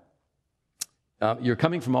happening? You're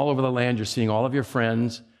coming from all over the land. You're seeing all of your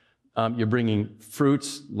friends. You're bringing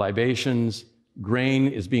fruits, libations. Grain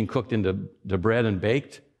is being cooked into bread and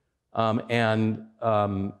baked.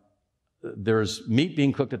 There's meat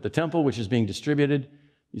being cooked at the temple, which is being distributed.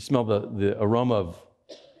 You smell the aroma of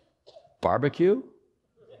barbecue.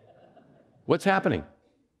 What's happening?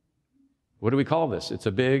 What do we call this? It's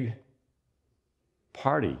a big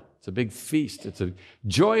party. It's a big feast. It's a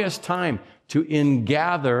joyous time to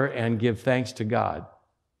ingather and give thanks to God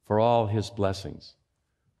for all his blessings.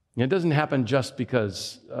 And it doesn't happen just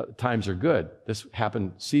because times are good. This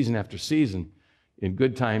happened season after season in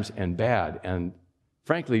good times and bad. And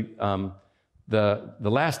frankly, the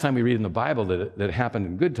last time we read in the Bible that it happened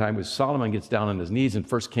in good time was Solomon gets down on his knees in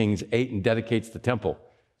 1 Kings 8 and dedicates the temple.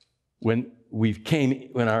 When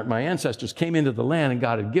my ancestors came into the land and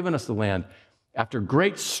God had given us the land after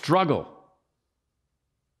great struggle.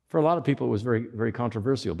 For a lot of people, it was very, very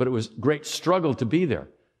controversial, but it was great struggle to be there.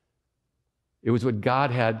 It was what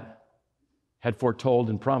God had foretold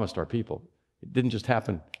and promised our people. It didn't just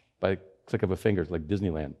happen by a click of a finger like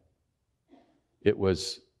Disneyland. It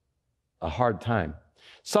was a hard time.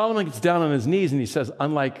 Solomon gets down on his knees and he says,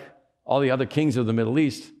 unlike all the other kings of the Middle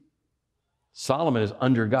East, Solomon is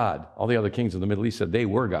under God. All the other kings of the Middle East said they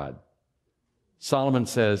were God. Solomon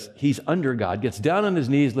says he's under God, gets down on his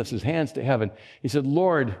knees, lifts his hands to heaven. He said,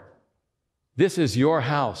 Lord, this is your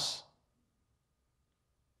house.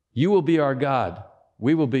 You will be our God.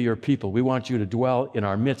 We will be your people. We want you to dwell in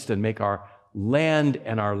our midst and make our land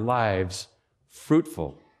and our lives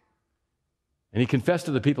fruitful. And he confessed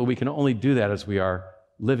to the people, we can only do that as we are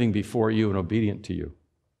living before you and obedient to you.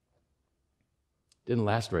 Didn't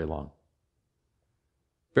last very long.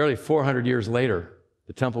 Barely 400 years later,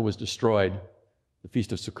 the temple was destroyed. The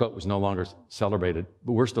Feast of Sukkot was no longer celebrated.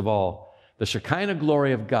 But worst of all, the Shekinah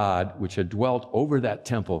glory of God, which had dwelt over that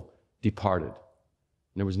temple, departed. And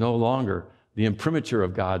there was no longer the imprimatur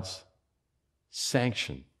of God's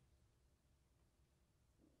sanction.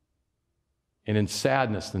 And in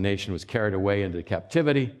sadness, the nation was carried away into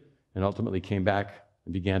captivity and ultimately came back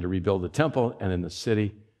and began to rebuild the temple and in the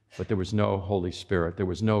city. But there was no Holy Spirit. There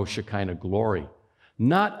was no Shekinah glory.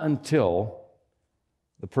 Not until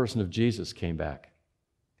the person of Jesus came back,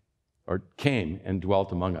 or came and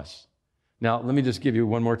dwelt among us. Now, let me just give you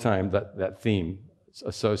one more time that theme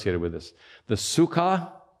associated with this. The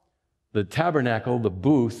sukkah, the tabernacle, the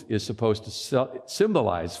booth, is supposed to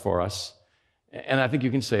symbolize for us, and I think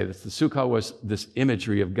you can say this, the sukkah was this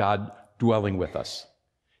imagery of God dwelling with us.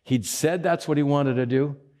 He'd said that's what he wanted to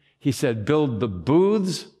do. He said, build the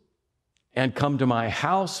booths and come to my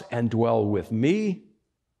house and dwell with me,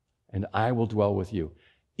 and I will dwell with you.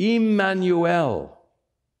 Emmanuel,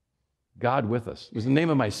 God with us. It was the name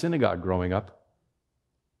of my synagogue growing up.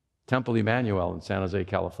 Temple Emmanuel in San Jose,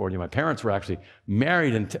 California. My parents were actually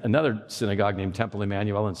married in another synagogue named Temple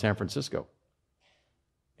Emmanuel in San Francisco.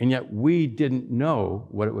 And yet we didn't know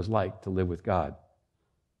what it was like to live with God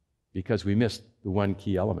because we missed the one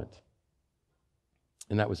key element.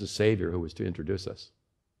 And that was a Savior who was to introduce us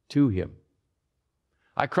to him.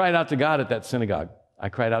 I cried out to God at that synagogue. I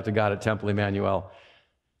cried out to God at Temple Emmanuel.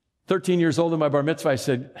 13 years old in my bar mitzvah, I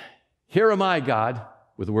said, here am I, God,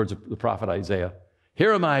 with the words of the prophet Isaiah.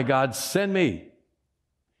 Here am I, God, send me. And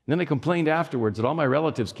then I complained afterwards that all my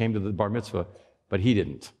relatives came to the bar mitzvah, but he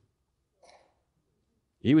didn't.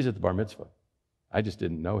 He was at the bar mitzvah. I just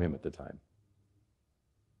didn't know him at the time.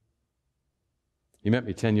 He met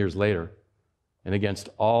me 10 years later, and against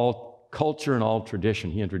all culture and all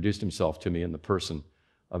tradition, he introduced himself to me in the person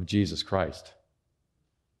of Jesus Christ.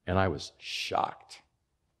 And I was shocked.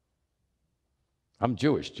 I'm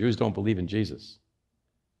Jewish. Jews don't believe in Jesus.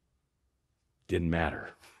 Didn't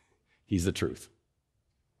matter. He's the truth.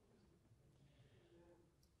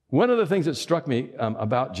 One of the things that struck me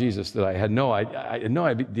about Jesus that I had no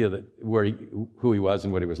idea that who he was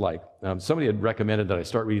and what he was like. Somebody had recommended that I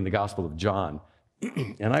start reading the Gospel of John,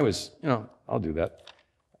 and I was, I'll do that.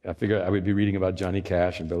 I figured I would be reading about Johnny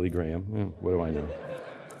Cash and Billy Graham. What do I know?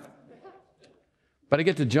 But I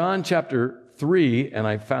get to John chapter 3, and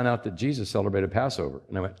I found out that Jesus celebrated Passover.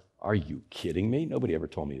 And I went, are you kidding me? Nobody ever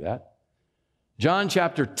told me that. John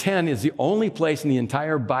chapter 10 is the only place in the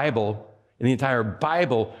entire Bible,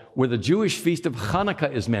 where the Jewish feast of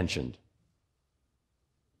Hanukkah is mentioned.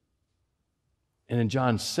 And in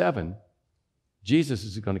John 7, Jesus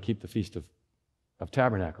is going to keep the Feast of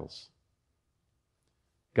Tabernacles.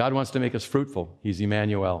 God wants to make us fruitful. He's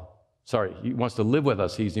Emmanuel. He wants to live with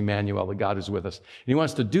us. He's Emmanuel, the God who's with us. And he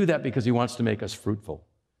wants to do that because he wants to make us fruitful.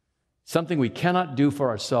 Something we cannot do for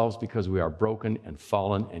ourselves because we are broken and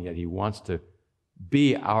fallen, and yet he wants to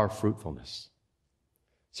be our fruitfulness.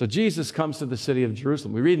 So Jesus comes to the city of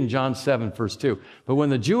Jerusalem. We read in John 7, verse 2, but when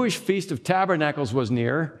the Jewish Feast of Tabernacles was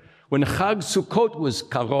near, when Chag Sukkot was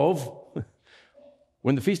karov,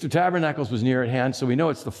 when the Feast of Tabernacles was near at hand, so we know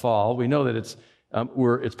it's the fall, we know that it's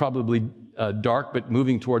probably dark, but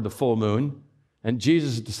moving toward the full moon. And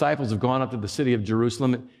Jesus' disciples have gone up to the city of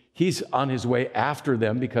Jerusalem. He's on his way after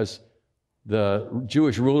them because the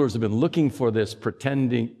Jewish rulers have been looking for this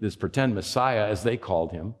pretend Messiah, as they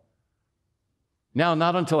called him. Now,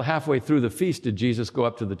 not until halfway through the feast did Jesus go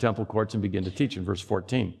up to the temple courts and begin to teach in verse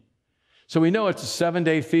 14. So we know it's a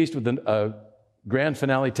 7-day feast with a grand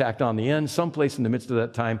finale tacked on the end. Someplace in the midst of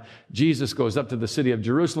that time, Jesus goes up to the city of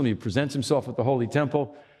Jerusalem. He presents himself at the holy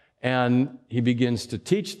temple, and he begins to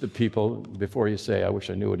teach the people. Before you say, I wish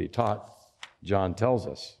I knew what he taught, John tells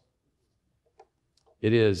us.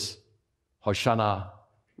 It is Hoshana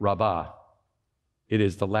Rabbah. It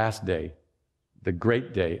is the last day, the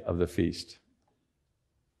great day of the feast.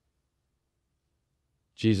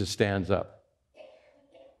 Jesus stands up.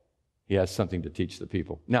 He has something to teach the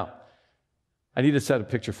people. Now, I need to set a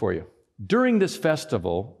picture for you. During this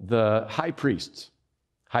festival, the high priest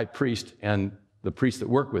and the priests that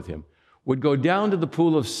work with him would go down to the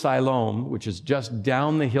pool of Siloam, which is just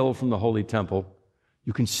down the hill from the Holy Temple.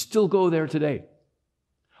 You can still go there today.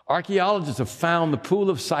 Archaeologists have found the pool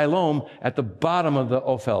of Siloam at the bottom of the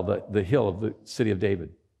Ophel, the hill of the city of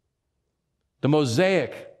David. The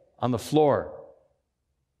mosaic on the floor,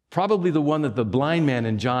 probably the one that the blind man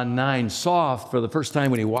in John 9 saw for the first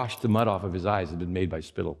time when he washed the mud off of his eyes, had been made by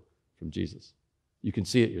spittle from Jesus. You can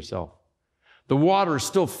see it yourself. The water is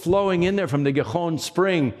still flowing in there from the Gihon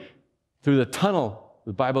spring through the tunnel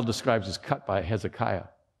the Bible describes as cut by Hezekiah.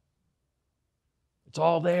 It's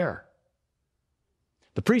all there.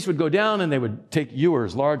 The priests would go down and they would take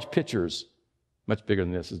ewers, large pitchers, much bigger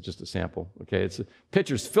than this, is just a sample, okay? It's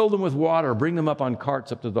pitchers, fill them with water, bring them up on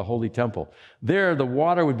carts up to the Holy Temple. There, the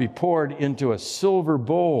water would be poured into a silver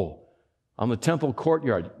bowl on the temple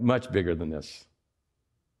courtyard, much bigger than this,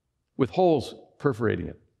 with holes perforating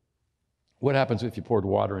it. What happens if you poured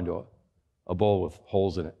water into a bowl with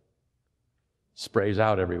holes in it? Sprays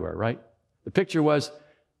out everywhere, right? The picture was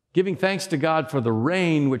giving thanks to God for the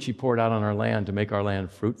rain which he poured out on our land to make our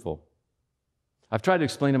land fruitful. I've tried to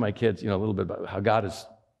explain to my kids, a little bit about how God is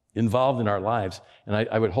involved in our lives. And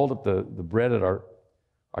I would hold up the bread at our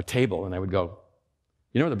table, and I would go,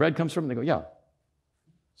 you know where the bread comes from? And they go, yeah,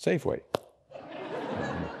 Safeway.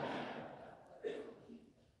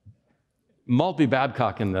 Maltby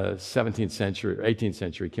Babcock in the 17th century, or 18th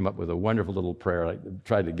century, came up with a wonderful little prayer. I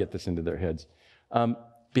tried to get this into their heads.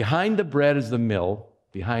 Behind the bread is the mill.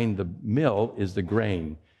 Behind the mill is the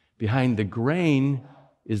grain. Behind the grain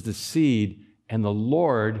is the seed and the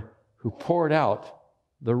Lord who poured out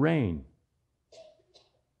the rain.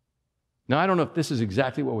 Now, I don't know if this is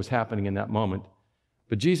exactly what was happening in that moment,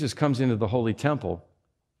 but Jesus comes into the Holy Temple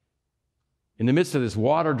in the midst of this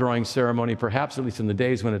water drawing ceremony, perhaps at least in the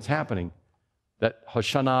days when it's happening, that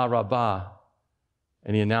Hoshana Rabbah,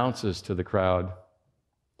 and he announces to the crowd,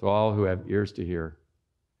 to all who have ears to hear,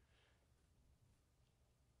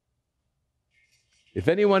 if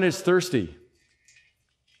anyone is thirsty,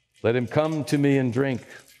 let him come to me and drink.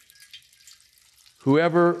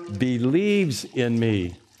 Whoever believes in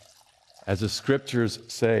me, as the scriptures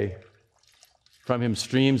say, from him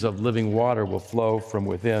streams of living water will flow from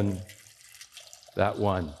within that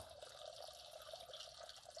one.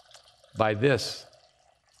 By this,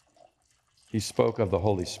 he spoke of the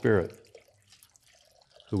Holy Spirit,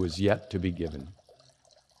 who was yet to be given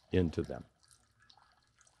into them.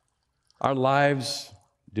 Our lives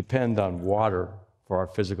depend on water for our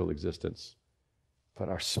physical existence, but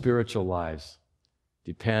our spiritual lives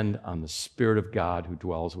depend on the Spirit of God who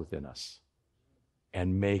dwells within us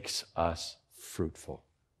and makes us fruitful.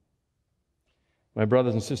 My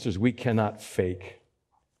brothers and sisters, we cannot fake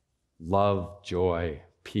love, joy,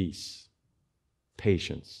 peace,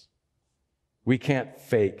 patience. We can't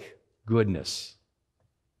fake goodness,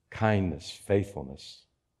 kindness, faithfulness.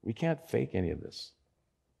 We can't fake any of this.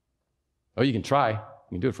 Oh, you can try. You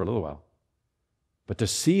can do it for a little while. But to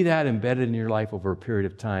see that embedded in your life over a period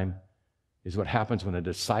of time is what happens when a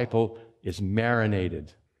disciple is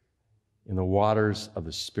marinated in the waters of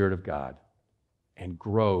the Spirit of God and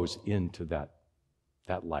grows into that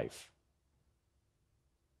life.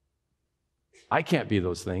 I can't be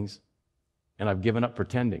those things, and I've given up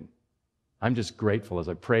pretending. I'm just grateful as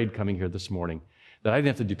I prayed coming here this morning that I didn't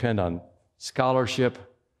have to depend on scholarship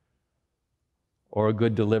or a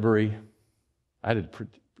good delivery. I had to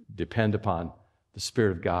depend upon the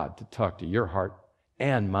Spirit of God to talk to your heart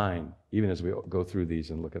and mine, even as we go through these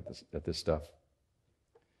and look at this stuff.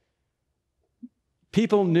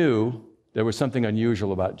 People knew there was something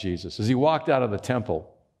unusual about Jesus. As he walked out of the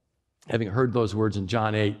temple, having heard those words in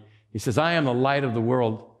John 8, he says, I am the light of the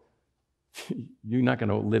world. You're not going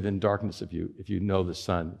to live in darkness if you know the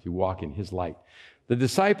Son, if you walk in his light. The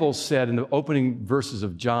disciples said in the opening verses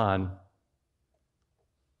of John,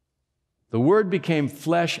 the Word became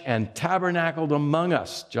flesh and tabernacled among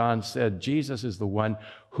us. John said Jesus is the one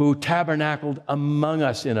who tabernacled among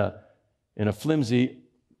us in a flimsy,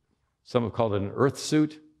 some have called it an earth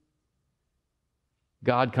suit.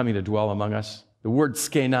 God coming to dwell among us. The word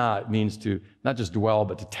skena means to not just dwell,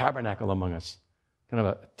 but to tabernacle among us. Kind of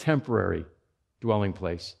a temporary dwelling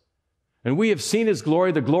place. And we have seen his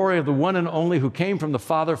glory, the glory of the one and only who came from the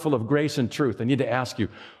Father, full of grace and truth. I need to ask you,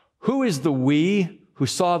 who is the we who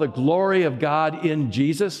saw the glory of God in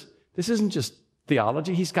Jesus? This isn't just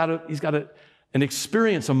theology. He's got an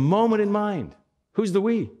experience, a moment in mind. Who's the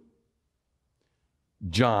we?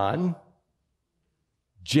 John,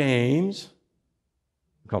 James,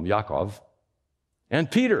 we call him Yaakov, and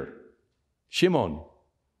Peter, Shimon.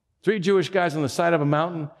 3 Jewish guys on the side of a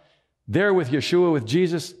mountain, there with Yeshua, with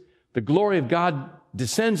Jesus. The glory of God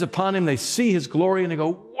descends upon him. They see his glory and they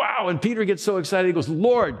go, wow. And Peter gets so excited. He goes,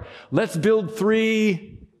 Lord, let's build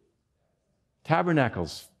 3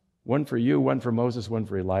 tabernacles. One for you, one for Moses, one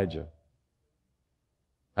for Elijah.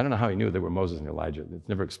 I don't know how he knew they were Moses and Elijah. It's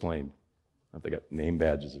never explained. I don't know if they got name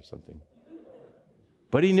badges or something.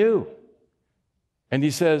 But he knew. And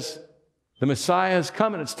he says, the Messiah has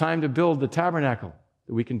come and it's time to build the tabernacle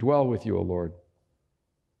that we can dwell with you, O Lord.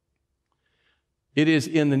 It is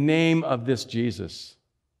in the name of this Jesus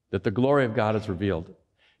that the glory of God is revealed.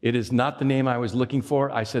 It is not the name I was looking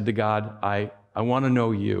for. I said to God, I want to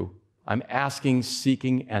know you. I'm asking,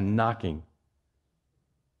 seeking, and knocking.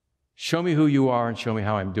 Show me who you are and show me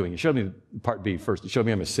how I'm doing. He showed me part B first. He showed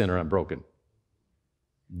me I'm a sinner, I'm broken.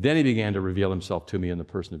 Then he began to reveal himself to me in the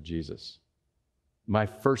person of Jesus. My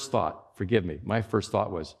first thought, forgive me, my first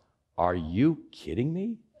thought was, are you kidding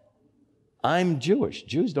me? I'm Jewish.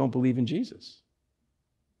 Jews don't believe in Jesus.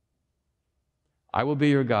 I will be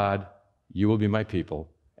your God, you will be my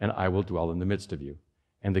people, and I will dwell in the midst of you.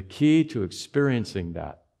 And the key to experiencing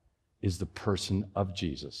that is the person of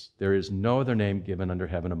Jesus. There is no other name given under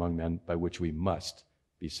heaven among men by which we must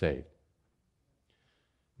be saved.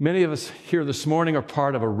 Many of us here this morning are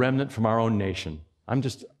part of a remnant from our own nation. I'm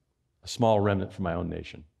just a small remnant from my own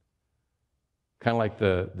nation. Kind of like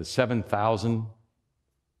the 7,000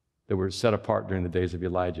 that were set apart during the days of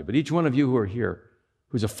Elijah. But each one of you who are here,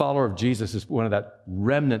 who's a follower of Jesus, is one of that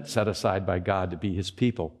remnant set aside by God to be his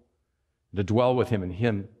people, to dwell with him and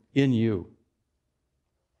him in you.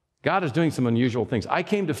 God is doing some unusual things. I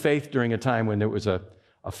came to faith during a time when there was a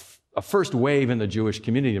first wave in the Jewish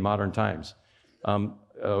community in modern times.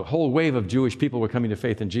 A whole wave of Jewish people were coming to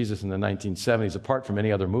faith in Jesus in the 1970s, apart from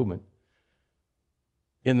any other movement.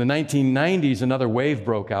 In the 1990s, another wave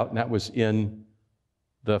broke out, and that was in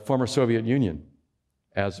the former Soviet Union,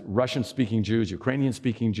 as Russian-speaking Jews,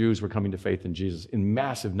 Ukrainian-speaking Jews were coming to faith in Jesus in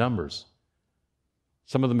massive numbers.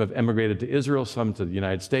 Some of them have emigrated to Israel, some to the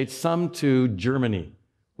United States, some to Germany,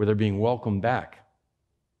 where they're being welcomed back.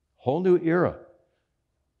 Whole new era.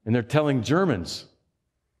 And they're telling Germans,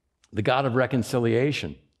 the God of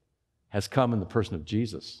reconciliation has come in the person of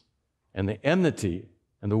Jesus. And the enmity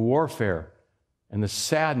and the warfare and the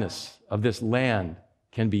sadness of this land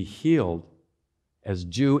can be healed as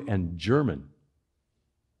Jew and German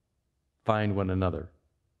find one another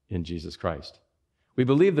in Jesus Christ. We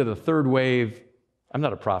believe that a third wave, I'm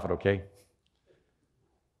not a prophet, okay?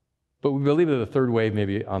 But we believe that a third wave may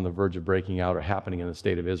be on the verge of breaking out or happening in the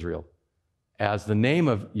state of Israel. As the name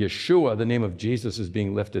of Yeshua, the name of Jesus, is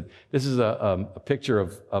being lifted. This is a picture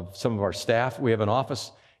of some of our staff. We have an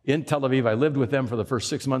office in Tel Aviv. I lived with them for the first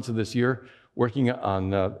 6 months of this year, working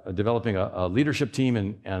on developing a leadership team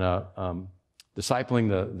and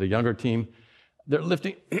discipling the younger team. They're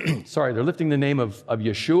lifting, they're lifting the name of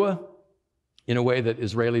Yeshua in a way that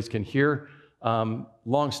Israelis can hear.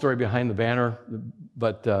 Long story behind the banner,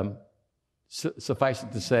 but suffice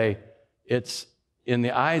it to say, it's in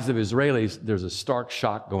the eyes of Israelis, there's a stark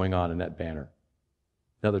shock going on in that banner.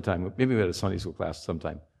 Another time, maybe we had a Sunday school class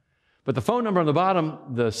sometime. But the phone number on the bottom,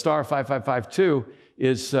 the star 5552,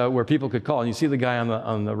 is where people could call. And you see the guy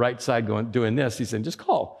on the right side doing this. He's saying, just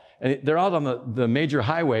call. And they're out on the major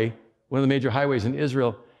highway, one of the major highways in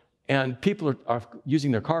Israel, and people are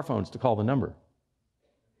using their car phones to call the number.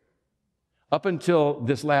 Up until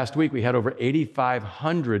this last week, we had over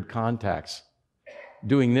 8,500 contacts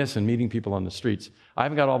doing this and meeting people on the streets. I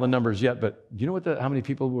haven't got all the numbers yet, but do you know how many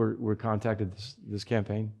people were contacted this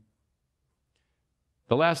campaign?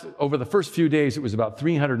 Over the first few days, it was about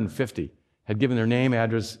 350 had given their name,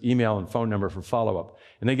 address, email, and phone number for follow-up.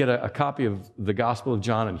 And they get a copy of the Gospel of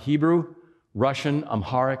John in Hebrew, Russian,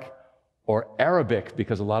 Amharic, or Arabic,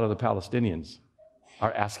 because a lot of the Palestinians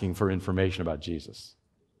are asking for information about Jesus.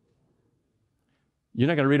 You're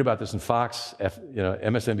not going to read about this in Fox,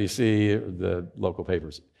 MSNBC, or the local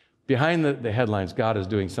papers. Behind the headlines, God is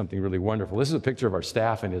doing something really wonderful. This is a picture of our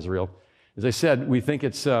staff in Israel. As I said, we think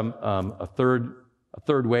it's a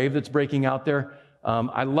third wave that's breaking out there.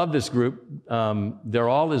 I love this group. They're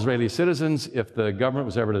all Israeli citizens. If the government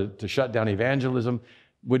was ever to shut down evangelism,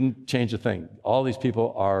 wouldn't change a thing. All these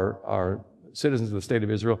people are citizens of the state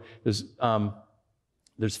of Israel.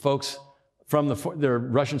 There's folks they're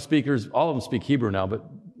Russian speakers. All of them speak Hebrew now, but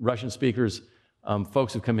Russian speakers,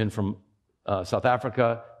 folks who've come in from South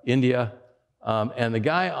Africa, India, and the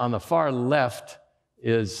guy on the far left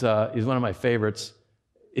is one of my favorites.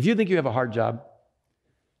 If you think you have a hard job,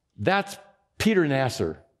 that's Peter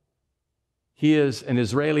Nasser. He is an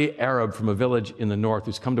Israeli Arab from a village in the north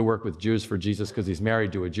who's come to work with Jews for Jesus because he's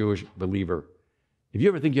married to a Jewish believer. If you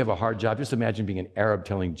ever think you have a hard job, just imagine being an Arab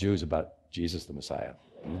telling Jews about Jesus the Messiah.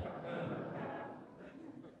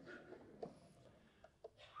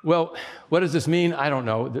 Well, what does this mean? I don't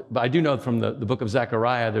know. But I do know from the book of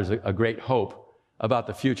Zechariah, there's a great hope about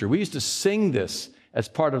the future. We used to sing this as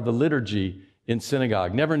part of the liturgy in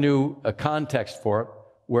synagogue. Never knew a context for it,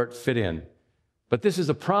 where it fit in. But this is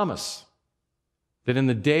a promise that in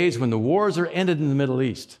the days when the wars are ended in the Middle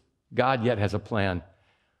East, God yet has a plan.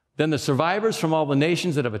 Then the survivors from all the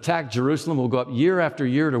nations that have attacked Jerusalem will go up year after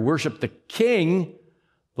year to worship the King,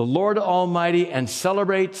 the Lord Almighty, and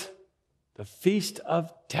celebrate the Feast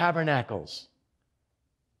of Tabernacles.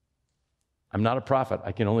 I'm not a prophet.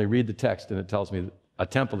 I can only read the text, and it tells me a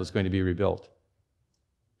temple is going to be rebuilt.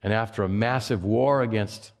 And after a massive war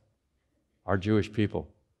against our Jewish people,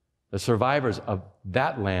 the survivors of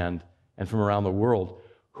that land and from around the world,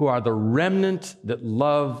 who are the remnant that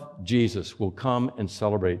love Jesus, will come and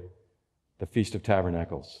celebrate the Feast of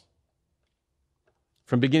Tabernacles.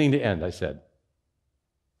 From beginning to end, I said.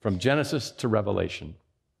 From Genesis to Revelation.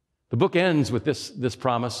 The book ends with this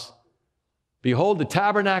promise. Behold, the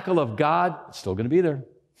tabernacle of God, it's still going to be there.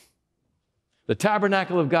 The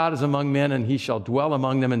tabernacle of God is among men, and he shall dwell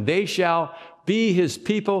among them, and they shall be his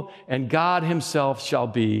people, and God himself shall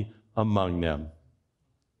be among them.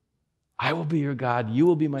 I will be your God, you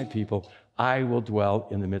will be my people, I will dwell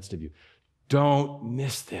in the midst of you. Don't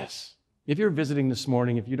miss this. If you're visiting this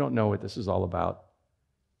morning, if you don't know what this is all about,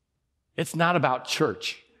 it's not about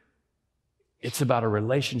church. It's about a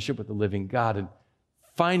relationship with the living God and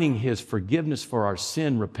finding his forgiveness for our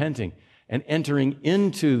sin, repenting, and entering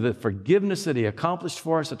into the forgiveness that he accomplished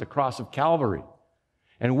for us at the cross of Calvary,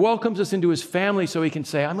 and welcomes us into his family so he can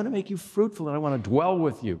say, I'm going to make you fruitful and I want to dwell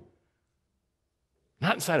with you.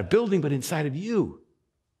 Not inside a building, but inside of you.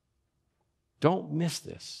 Don't miss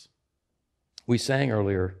this. We sang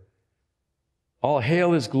earlier, all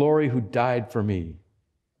hail his glory who died for me.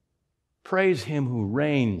 Praise him who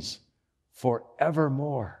reigns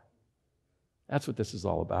forevermore. That's what this is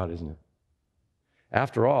all about, isn't it?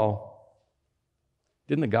 After all,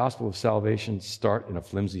 didn't the gospel of salvation start in a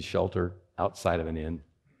flimsy shelter outside of an inn?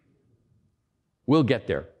 We'll get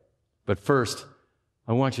there. But first,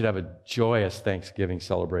 I want you to have a joyous Thanksgiving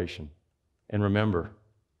celebration. And remember,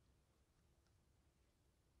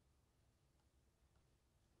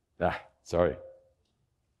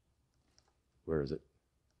 where is it?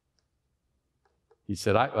 He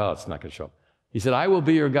said, it's not going to show up. He said, I will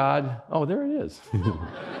be your God. Oh, there it is.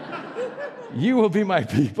 You will be my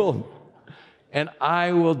people, and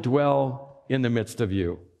I will dwell in the midst of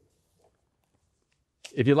you.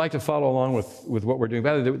 If you'd like to follow along with what we're doing,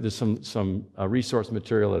 by the way, there's some resource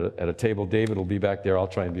material at a table. David will be back there. I'll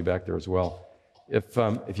try and be back there as well.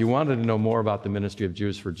 If you wanted to know more about the ministry of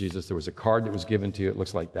Jews for Jesus, there was a card that was given to you. It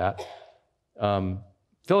looks like that.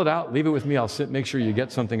 Fill it out. Leave it with me. I'll make sure you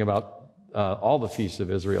get something about all the feasts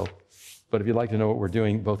of Israel. But if you'd like to know what we're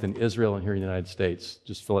doing, both in Israel and here in the United States,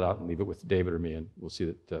 just fill it out and leave it with David or me, and we'll see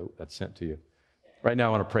that that's sent to you. Right now,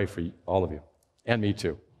 I want to pray for all of you, and me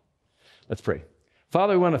too. Let's pray.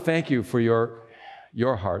 Father, we want to thank you for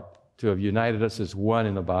your heart to have united us as one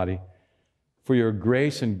in the body, for your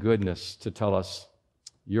grace and goodness to tell us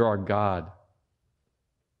you're our God.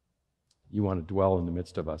 You want to dwell in the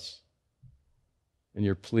midst of us. And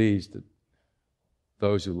you're pleased that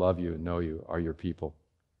those who love you and know you are your people.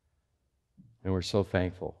 And we're so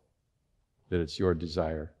thankful that it's your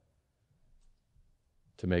desire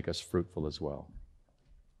to make us fruitful as well.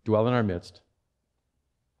 Dwell in our midst.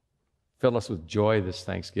 Fill us with joy this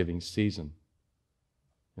Thanksgiving season.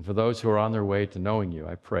 And for those who are on their way to knowing you,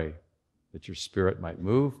 I pray that your Spirit might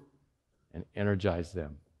move and energize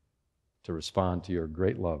them to respond to your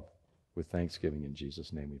great love with thanksgiving. In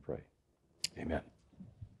Jesus' name we pray. Amen.